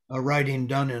 a writing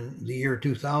done in the year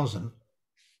 2000,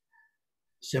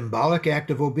 symbolic act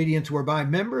of obedience whereby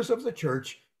members of the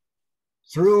church,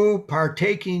 through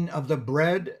partaking of the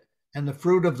bread and the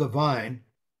fruit of the vine,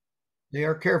 they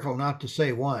are careful not to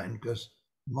say wine because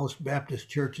most Baptist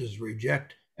churches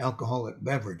reject alcoholic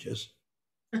beverages.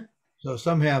 So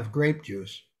some have grape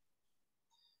juice.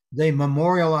 They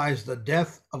memorialize the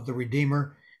death of the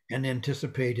Redeemer and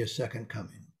anticipate his second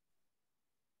coming.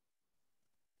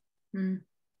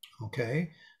 Okay,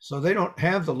 so they don't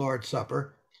have the Lord's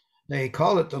Supper. They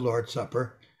call it the Lord's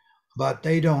Supper, but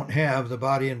they don't have the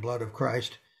body and blood of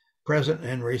Christ present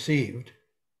and received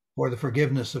for the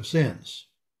forgiveness of sins.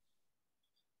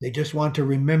 They just want to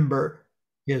remember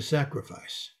his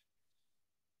sacrifice.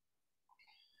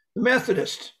 The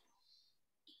Methodists,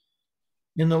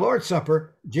 in the Lord's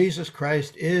Supper, Jesus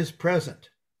Christ is present.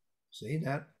 See,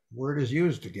 that word is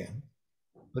used again,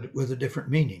 but with a different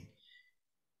meaning.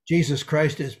 Jesus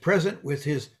Christ is present with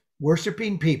his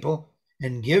worshiping people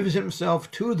and gives himself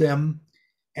to them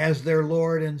as their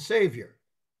Lord and Savior.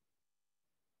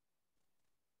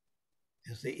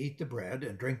 As they eat the bread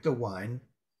and drink the wine,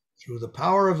 through the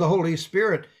power of the Holy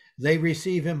Spirit, they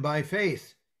receive him by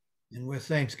faith and with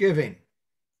thanksgiving.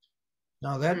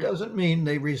 Now, that doesn't mean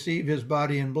they receive his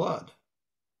body and blood,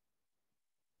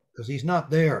 because he's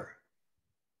not there.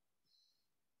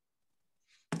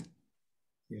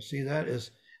 You see, that is,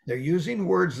 they're using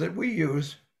words that we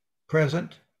use,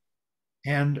 present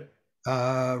and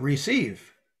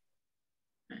receive,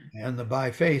 and the by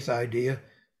faith idea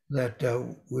that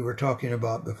we were talking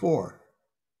about before.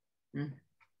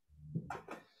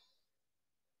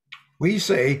 We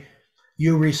say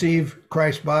you receive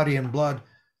Christ's body and blood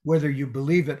whether you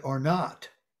believe it or not,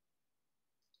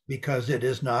 because it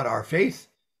is not our faith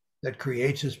that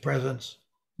creates his presence,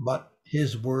 but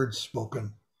his words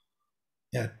spoken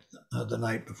at the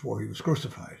night before he was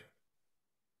crucified.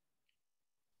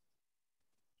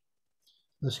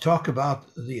 Let's talk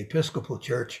about the Episcopal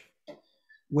Church,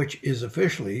 which is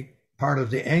officially part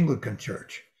of the Anglican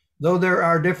Church, though there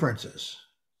are differences.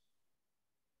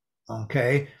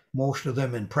 Okay, most of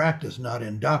them in practice, not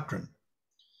in doctrine.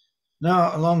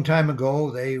 Now, a long time ago,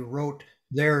 they wrote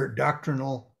their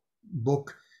doctrinal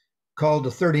book called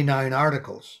the 39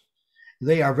 Articles.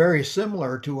 They are very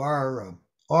similar to our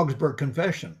Augsburg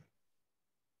Confession.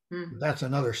 That's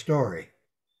another story.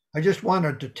 I just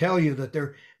wanted to tell you that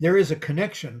there is a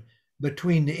connection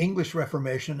between the English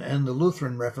Reformation and the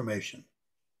Lutheran Reformation.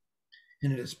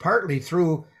 And it is partly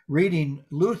through reading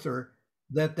Luther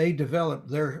that they developed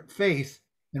their faith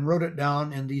and wrote it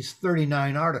down in these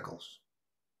 39 articles.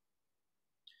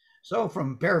 So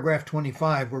from paragraph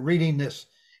 25, we're reading this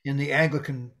in the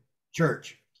Anglican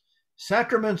Church.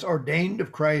 Sacraments ordained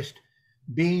of Christ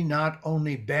be not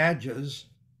only badges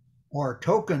or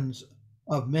tokens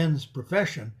of men's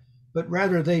profession, but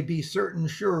rather they be certain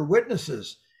sure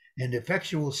witnesses and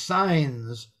effectual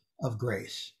signs of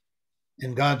grace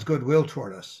and God's good will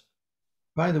toward us,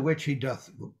 by the which he doth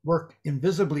work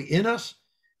invisibly in us,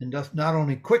 and doth not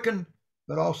only quicken,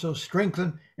 but also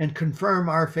strengthen and confirm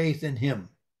our faith in him.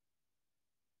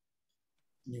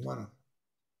 You want to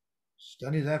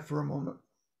study that for a moment?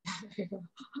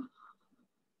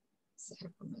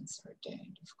 Sacraments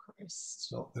ordained of Christ.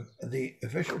 So the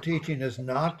official teaching is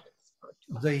not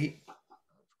the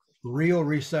real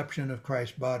reception of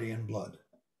Christ's body and blood,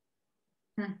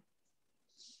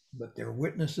 but they're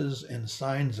witnesses and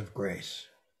signs of grace.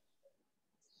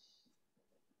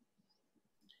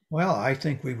 Well, I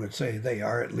think we would say they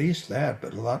are at least that,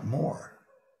 but a lot more.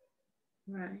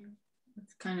 Right.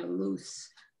 It's kind of loose.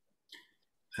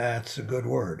 That's a good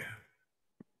word.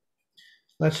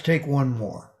 Let's take one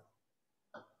more.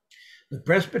 The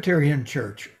Presbyterian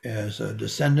Church, as a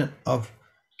descendant of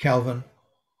Calvin,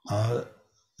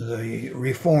 the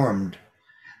Reformed.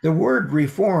 The word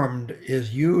Reformed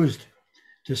is used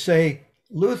to say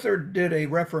Luther did a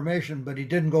Reformation, but he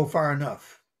didn't go far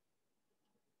enough.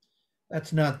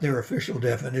 That's not their official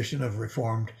definition of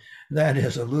Reformed. That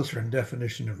is a Lutheran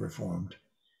definition of Reformed.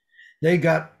 They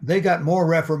got more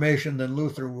Reformation than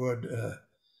Luther would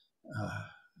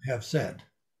have said.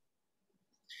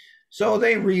 So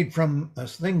they read from a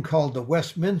thing called the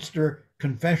Westminster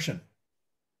Confession.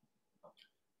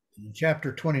 In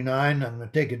chapter 29, I'm going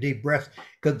to take a deep breath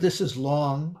because this is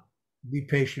long. Be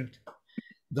patient.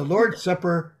 The Lord's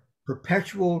Supper,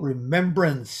 perpetual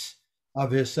remembrance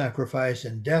of his sacrifice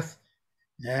and death,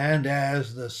 and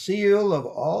as the seal of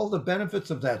all the benefits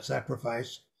of that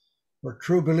sacrifice for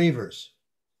true believers.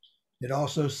 It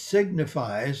also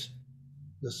signifies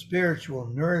the spiritual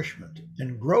nourishment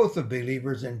and growth of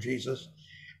believers in Jesus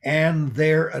and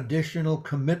their additional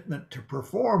commitment to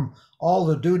perform all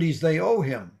the duties they owe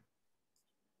him.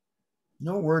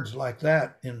 No words like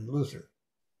that in Luther.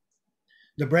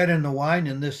 The bread and the wine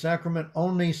in this sacrament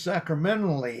only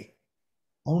sacramentally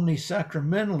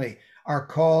are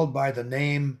called by the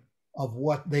name of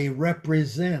what they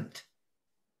represent.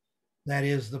 That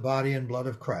is the body and blood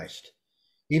of Christ.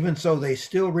 Even so, they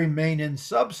still remain in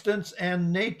substance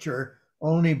and nature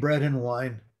only bread and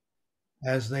wine,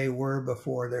 as they were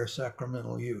before their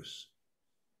sacramental use.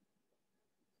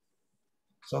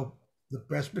 So the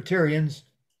Presbyterians,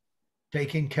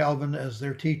 taking Calvin as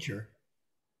their teacher,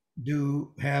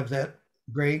 do have that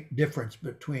great difference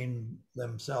between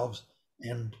themselves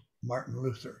and Martin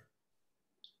Luther,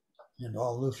 and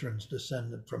all Lutherans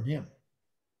descended from him.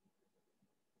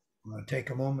 I'm going to take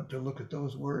a moment to look at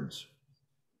those words.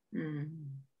 Mm.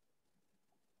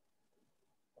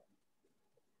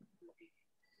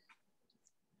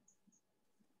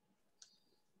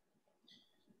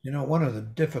 You know, one of the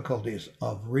difficulties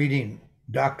of reading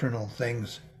doctrinal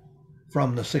things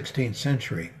from the 16th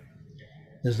century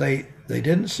is they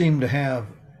didn't seem to have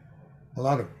a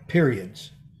lot of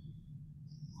periods.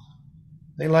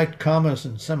 They liked commas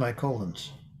and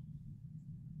semicolons.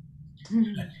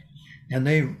 And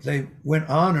they went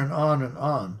on and on and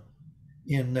on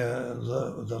in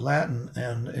the Latin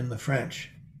and in the French.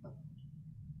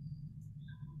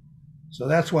 So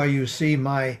that's why you see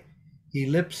my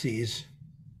ellipses.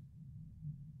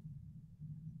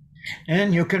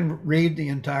 And you can read the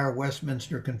entire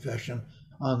Westminster Confession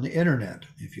on the internet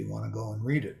if you want to go and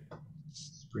read it.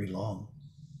 It's pretty long.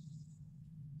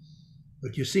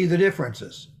 But you see the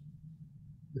differences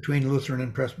between Lutheran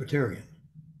and Presbyterian.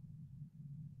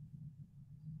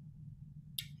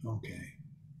 Okay.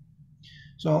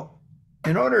 So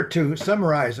in order to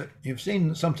summarize it, you've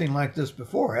seen something like this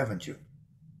before, haven't you?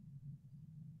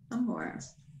 Somewhere.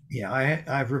 Yeah,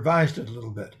 I've revised it a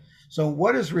little bit. So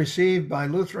what is received by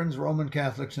Lutherans, Roman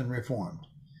Catholics, and Reformed?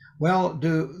 Well,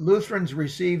 do Lutherans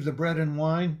receive the bread and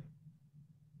wine?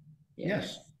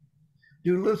 Yes.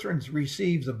 Do Lutherans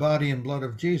receive the body and blood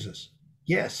of Jesus?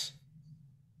 Yes.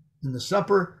 And the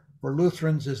supper for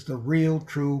Lutherans is the real,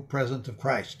 true presence of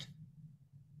Christ.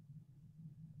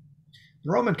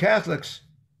 The Roman Catholics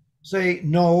say,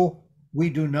 no, we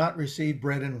do not receive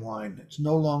bread and wine. It's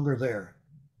no longer there.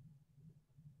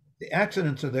 The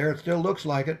accidents are there. It still looks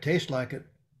like it, tastes like it.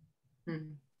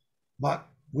 Mm. But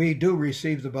we do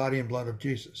receive the body and blood of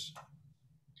Jesus.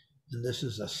 And this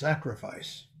is a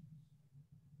sacrifice.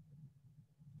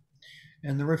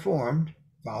 And the Reformed,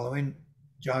 following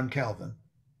John Calvin,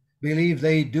 believe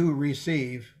they do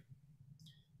receive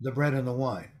the bread and the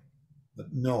wine. But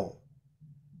no,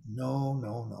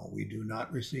 we do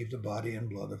not receive the body and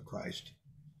blood of Christ.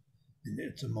 And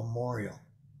it's a memorial.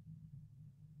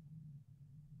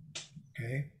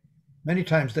 Okay? Many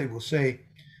times they will say,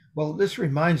 well, this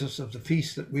reminds us of the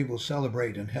feast that we will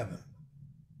celebrate in heaven.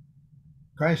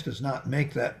 Christ does not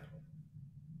make that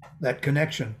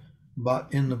connection, but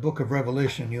in the book of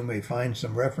Revelation, you may find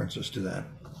some references to that.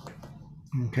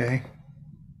 Okay?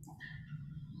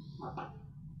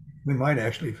 We might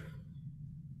actually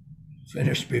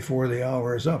finish before the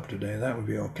hour is up today. That would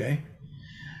be okay.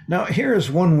 Now,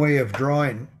 here's one way of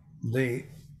drawing the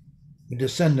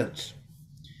descendants.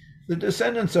 The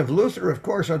descendants of Luther, of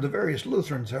course, are the various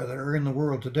Lutherans that are in the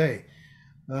world today.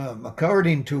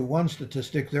 According to one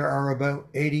statistic, there are about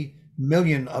 80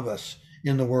 million of us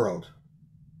in the world.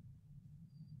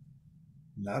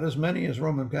 Not as many as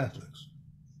Roman Catholics.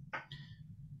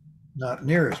 Not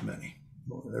near as many.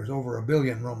 There's over 1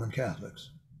 billion Roman Catholics.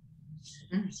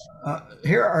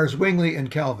 Here are Zwingli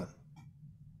and Calvin.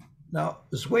 Now,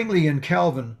 Zwingli and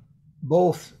Calvin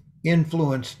both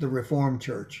influenced the Reformed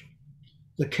Church.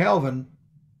 The Calvin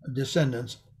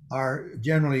descendants are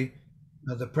generally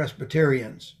the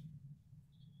Presbyterians.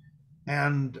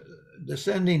 And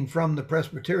descending from the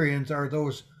Presbyterians are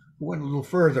those who went a little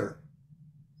further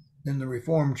in the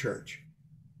Reformed Church.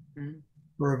 Mm-hmm.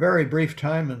 For a very brief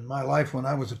time in my life when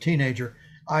I was a teenager,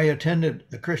 I attended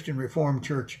the Christian Reformed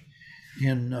Church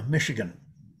in Michigan.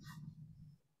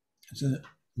 It's a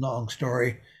long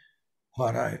story,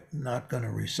 but I'm not going to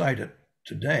recite it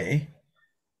today.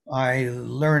 I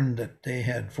learned that they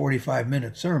had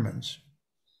 45-minute sermons.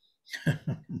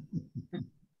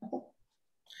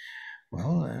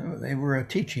 Well, they were a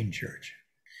teaching church.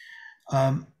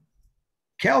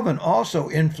 Calvin also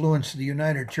influenced the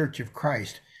United Church of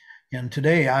Christ. And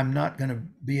today I'm not going to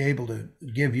be able to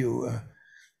give you a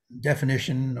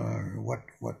definition or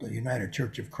what the United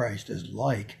Church of Christ is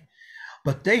like.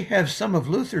 But they have some of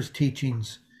Luther's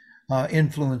teachings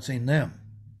influencing them.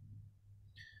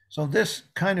 So this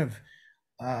kind of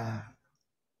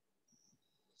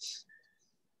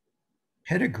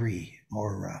pedigree,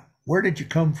 or where did you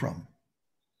come from,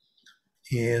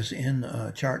 is in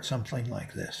a chart something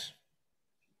like this.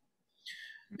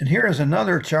 And here is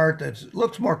another chart that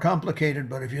looks more complicated,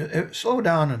 but if you slow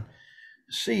down and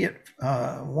see it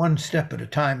one step at a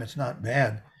time, it's not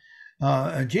bad.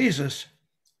 Jesus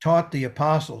taught the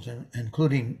apostles,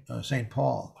 including St.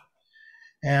 Paul.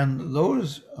 And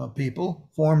those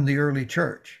people formed the early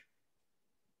church.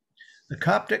 The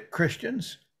Coptic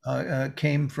Christians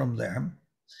came from them,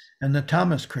 and the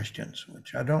Thomas Christians,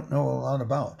 which I don't know a lot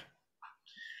about.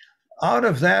 Out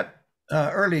of that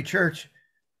early church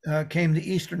came the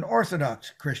Eastern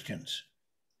Orthodox Christians,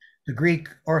 the Greek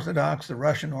Orthodox, the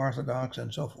Russian Orthodox,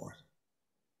 and so forth.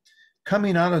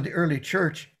 Coming out of the early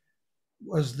church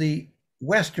was the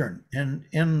Western, and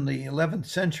in the 11th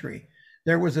century,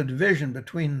 there was a division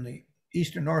between the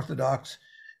Eastern Orthodox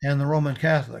and the Roman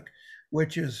Catholic,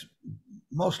 which is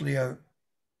mostly a,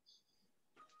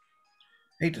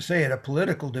 hate to say it, a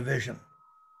political division,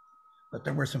 but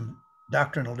there were some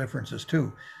doctrinal differences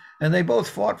too. And they both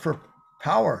fought for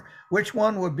power. Which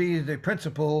one would be the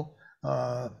principal,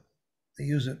 they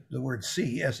use it, the word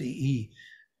SEE,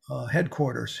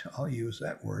 headquarters, I'll use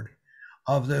that word,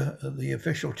 of the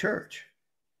official church?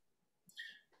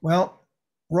 Well,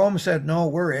 Rome said, no,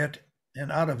 we're it.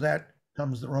 And out of that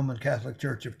comes the Roman Catholic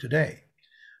Church of today.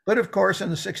 But of course, in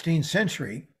the 16th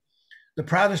century, the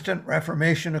Protestant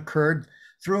Reformation occurred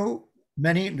through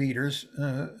many leaders,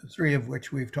 three of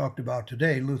which we've talked about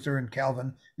today, Luther and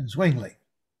Calvin and Zwingli.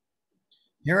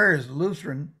 Here is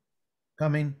Lutheran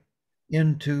coming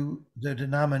into the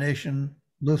denomination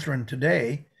Lutheran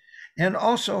today. And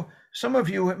also, some of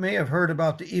you may have heard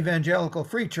about the Evangelical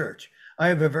Free Church. I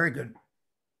have a very good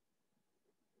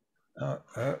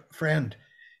friend.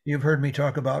 You've heard me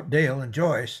talk about Dale and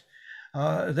Joyce.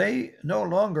 They no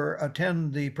longer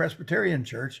attend the Presbyterian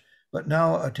Church, but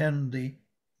now attend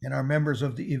and are members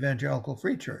of the Evangelical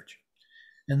Free Church.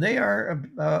 And they are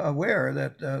aware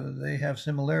that they have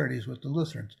similarities with the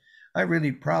Lutherans. I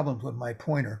really problems with my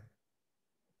pointer.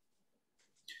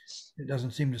 It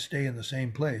doesn't seem to stay in the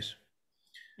same place.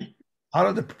 Out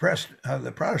of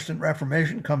the Protestant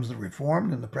Reformation comes the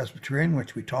Reformed and the Presbyterian,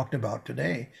 which we talked about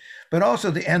today, but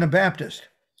also the Anabaptist.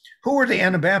 Who were the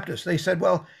Anabaptists? They said,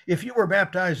 well, if you were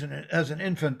baptized as an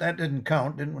infant, that didn't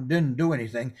count, didn't do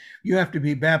anything. You have to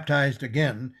be baptized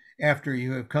again after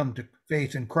you have come to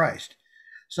faith in Christ.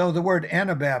 So the word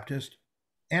Anabaptist,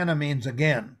 Anna means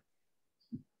again.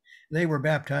 They were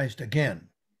baptized again.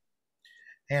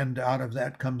 And out of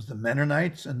that comes the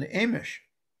Mennonites and the Amish.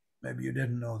 Maybe you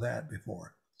didn't know that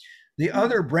before. The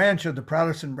other branch of the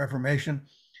Protestant Reformation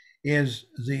is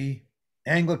the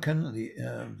Anglican,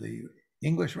 the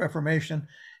English Reformation,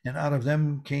 and out of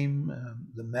them came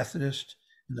the Methodists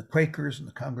and the Quakers and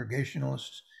the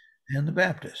Congregationalists and the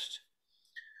Baptists.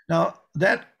 Now,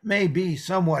 that may be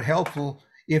somewhat helpful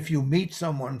if you meet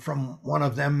someone from one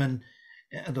of them and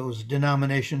those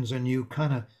denominations and you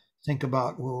kind of think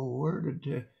about, well, where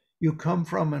did you come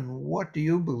from and what do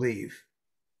you believe?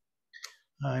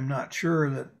 I'm not sure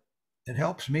that it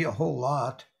helps me a whole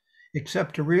lot,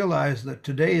 except to realize that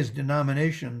today's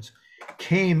denominations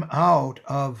came out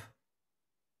of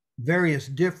various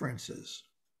differences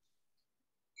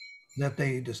that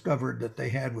they discovered that they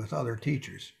had with other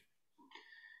teachers.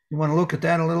 You want to look at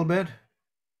that a little bit?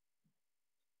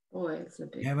 Boy, it's a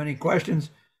big. You have any questions?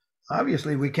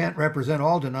 Obviously, we can't represent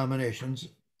all denominations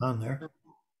on there.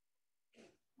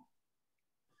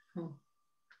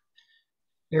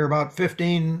 There are about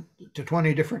 15 to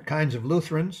 20 different kinds of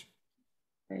Lutherans.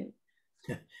 Right.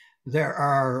 There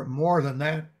are more than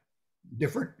that,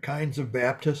 different kinds of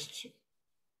Baptists.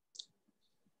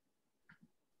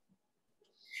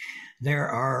 There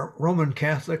are Roman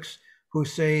Catholics who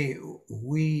say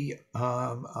we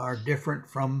are different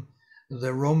from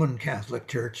the Roman Catholic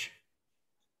Church.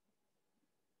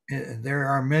 There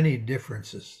are many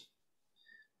differences.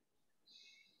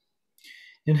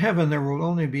 In heaven, there will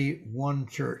only be one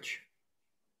church.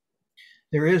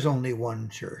 There is only one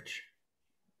church.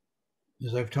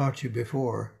 As I've taught you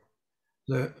before,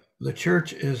 the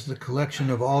church is the collection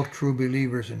of all true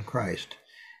believers in Christ,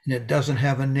 and it doesn't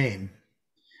have a name,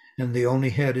 and the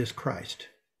only head is Christ.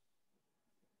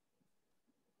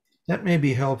 That may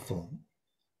be helpful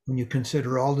when you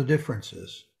consider all the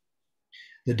differences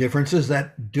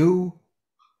that do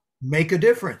make a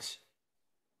difference.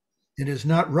 It is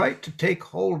not right to take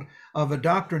hold of a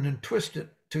doctrine and twist it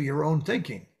to your own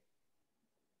thinking.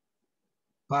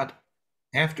 But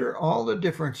after all the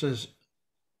differences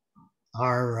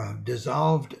are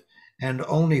dissolved and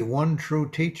only one true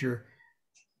teacher,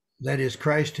 that is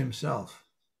Christ himself,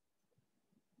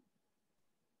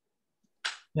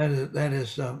 that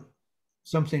is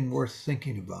something worth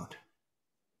thinking about.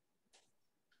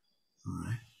 All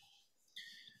right.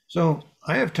 So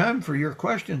I have time for your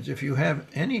questions. If you have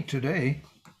any today,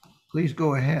 please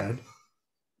go ahead.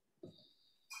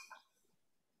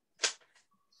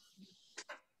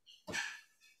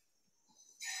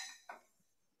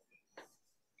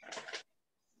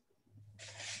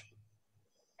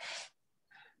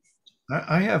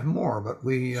 I have more, but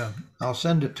I'll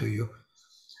send it to you.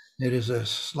 It is a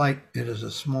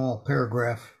small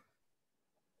paragraph.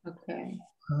 Okay.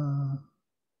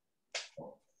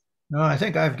 No, I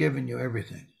think I've given you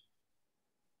everything.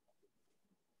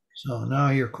 So now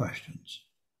your questions.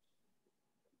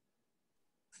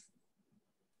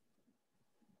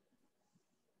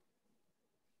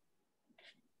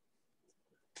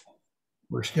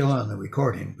 We're still on the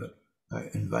recording, but I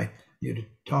invite you to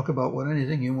talk about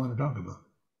anything you want to talk about.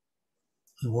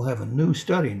 And we'll have a new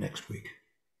study next week.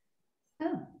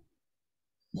 Oh,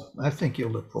 I think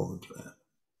you'll look forward to that.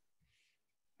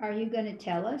 are you going to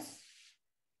tell us?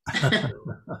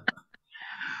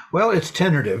 Well, it's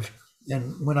tentative.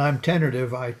 And when I'm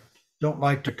tentative, I don't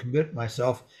like to commit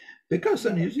myself because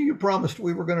then you promised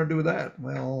we were going to do that.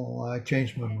 Well, I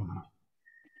changed my mind.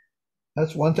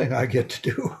 That's one thing I get to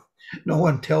do. No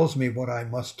one tells me what I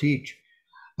must teach.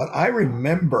 But I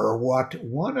remember what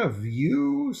one of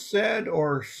you said,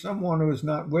 or someone who's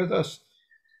not with us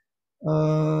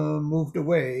moved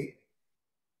away.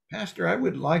 Pastor, I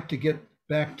would like to get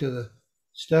back to the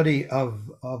study of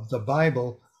the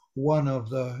Bible, one of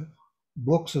the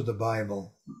books of the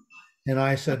Bible. And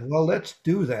I said, well, let's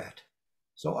do that.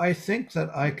 So I think that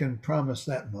I can promise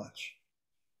that much.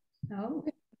 Oh,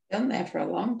 done that for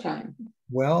a long time.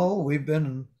 Well, we've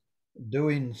been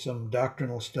doing some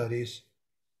doctrinal studies,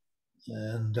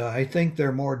 and I think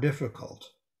they're more difficult.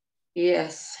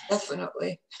 Yes.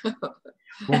 Definitely.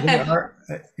 Well, they are.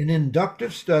 An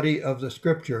inductive study of the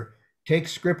scripture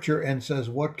takes scripture and says,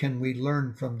 what can we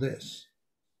learn from this?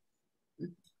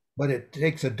 But it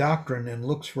takes a doctrine and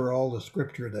looks for all the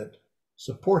scripture that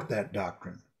support that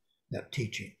doctrine, that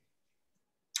teaching.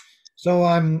 So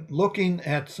I'm looking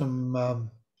at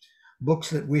some books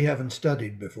that we haven't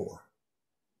studied before.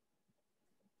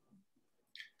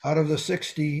 Out of the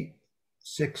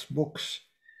 66 books,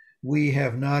 we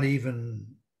have not even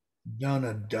done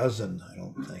a dozen, I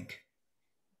don't think.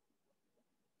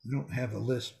 I don't have a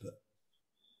list, but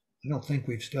I don't think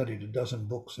we've studied a dozen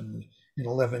books in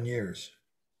 11 years.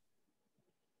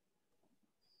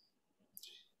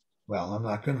 Well, I'm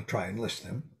not going to try and list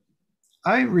them.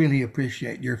 I really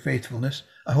appreciate your faithfulness.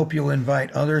 I hope you'll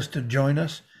invite others to join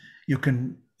us. You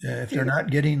can, if they're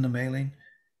not getting the mailing,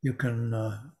 you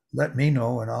can let me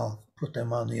know and I'll put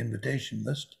them on the invitation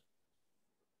list.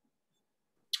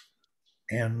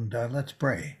 And let's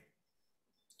pray.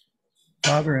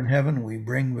 Father in heaven, we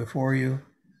bring before you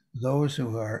those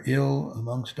who are ill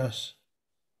amongst us.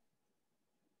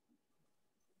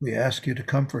 We ask you to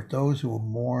comfort those who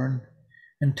mourn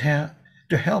and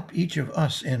to help each of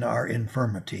us in our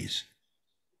infirmities,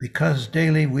 because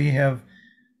daily we have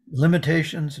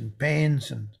limitations and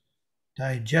pains and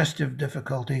digestive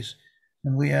difficulties,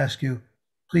 and we ask you,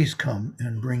 please come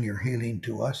and bring your healing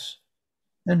to us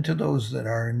and to those that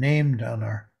are named on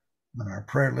our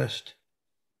prayer list,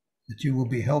 that you will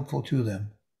be helpful to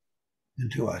them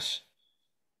and to us.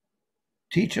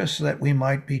 Teach us that we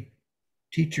might be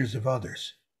teachers of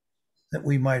others, that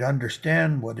we might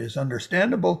understand what is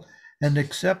understandable and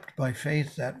accept by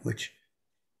faith that which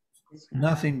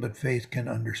nothing but faith can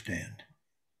understand.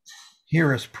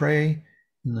 Hear us pray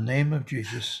in the name of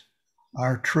Jesus,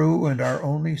 our true and our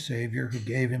only Savior, who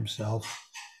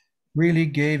really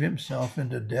gave himself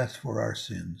into death for our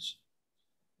sins.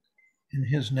 In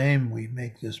his name we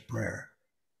make this prayer.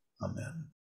 Amen.